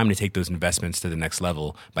 Now it's time to take those investments to the next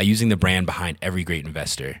level by using the brand behind every great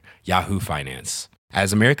investor, Yahoo Finance.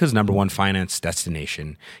 As America's #1 finance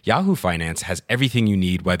destination, Yahoo Finance has everything you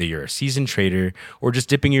need, whether you're a seasoned trader or just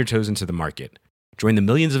dipping your toes into the market. Join the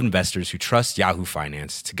millions of investors who trust Yahoo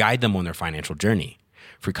Finance to guide them on their financial journey.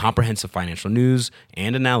 For comprehensive financial news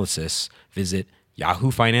and analysis, visit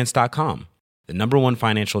yahoofinance.com. The #1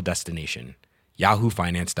 financial destination,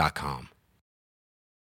 yahoofinance.com.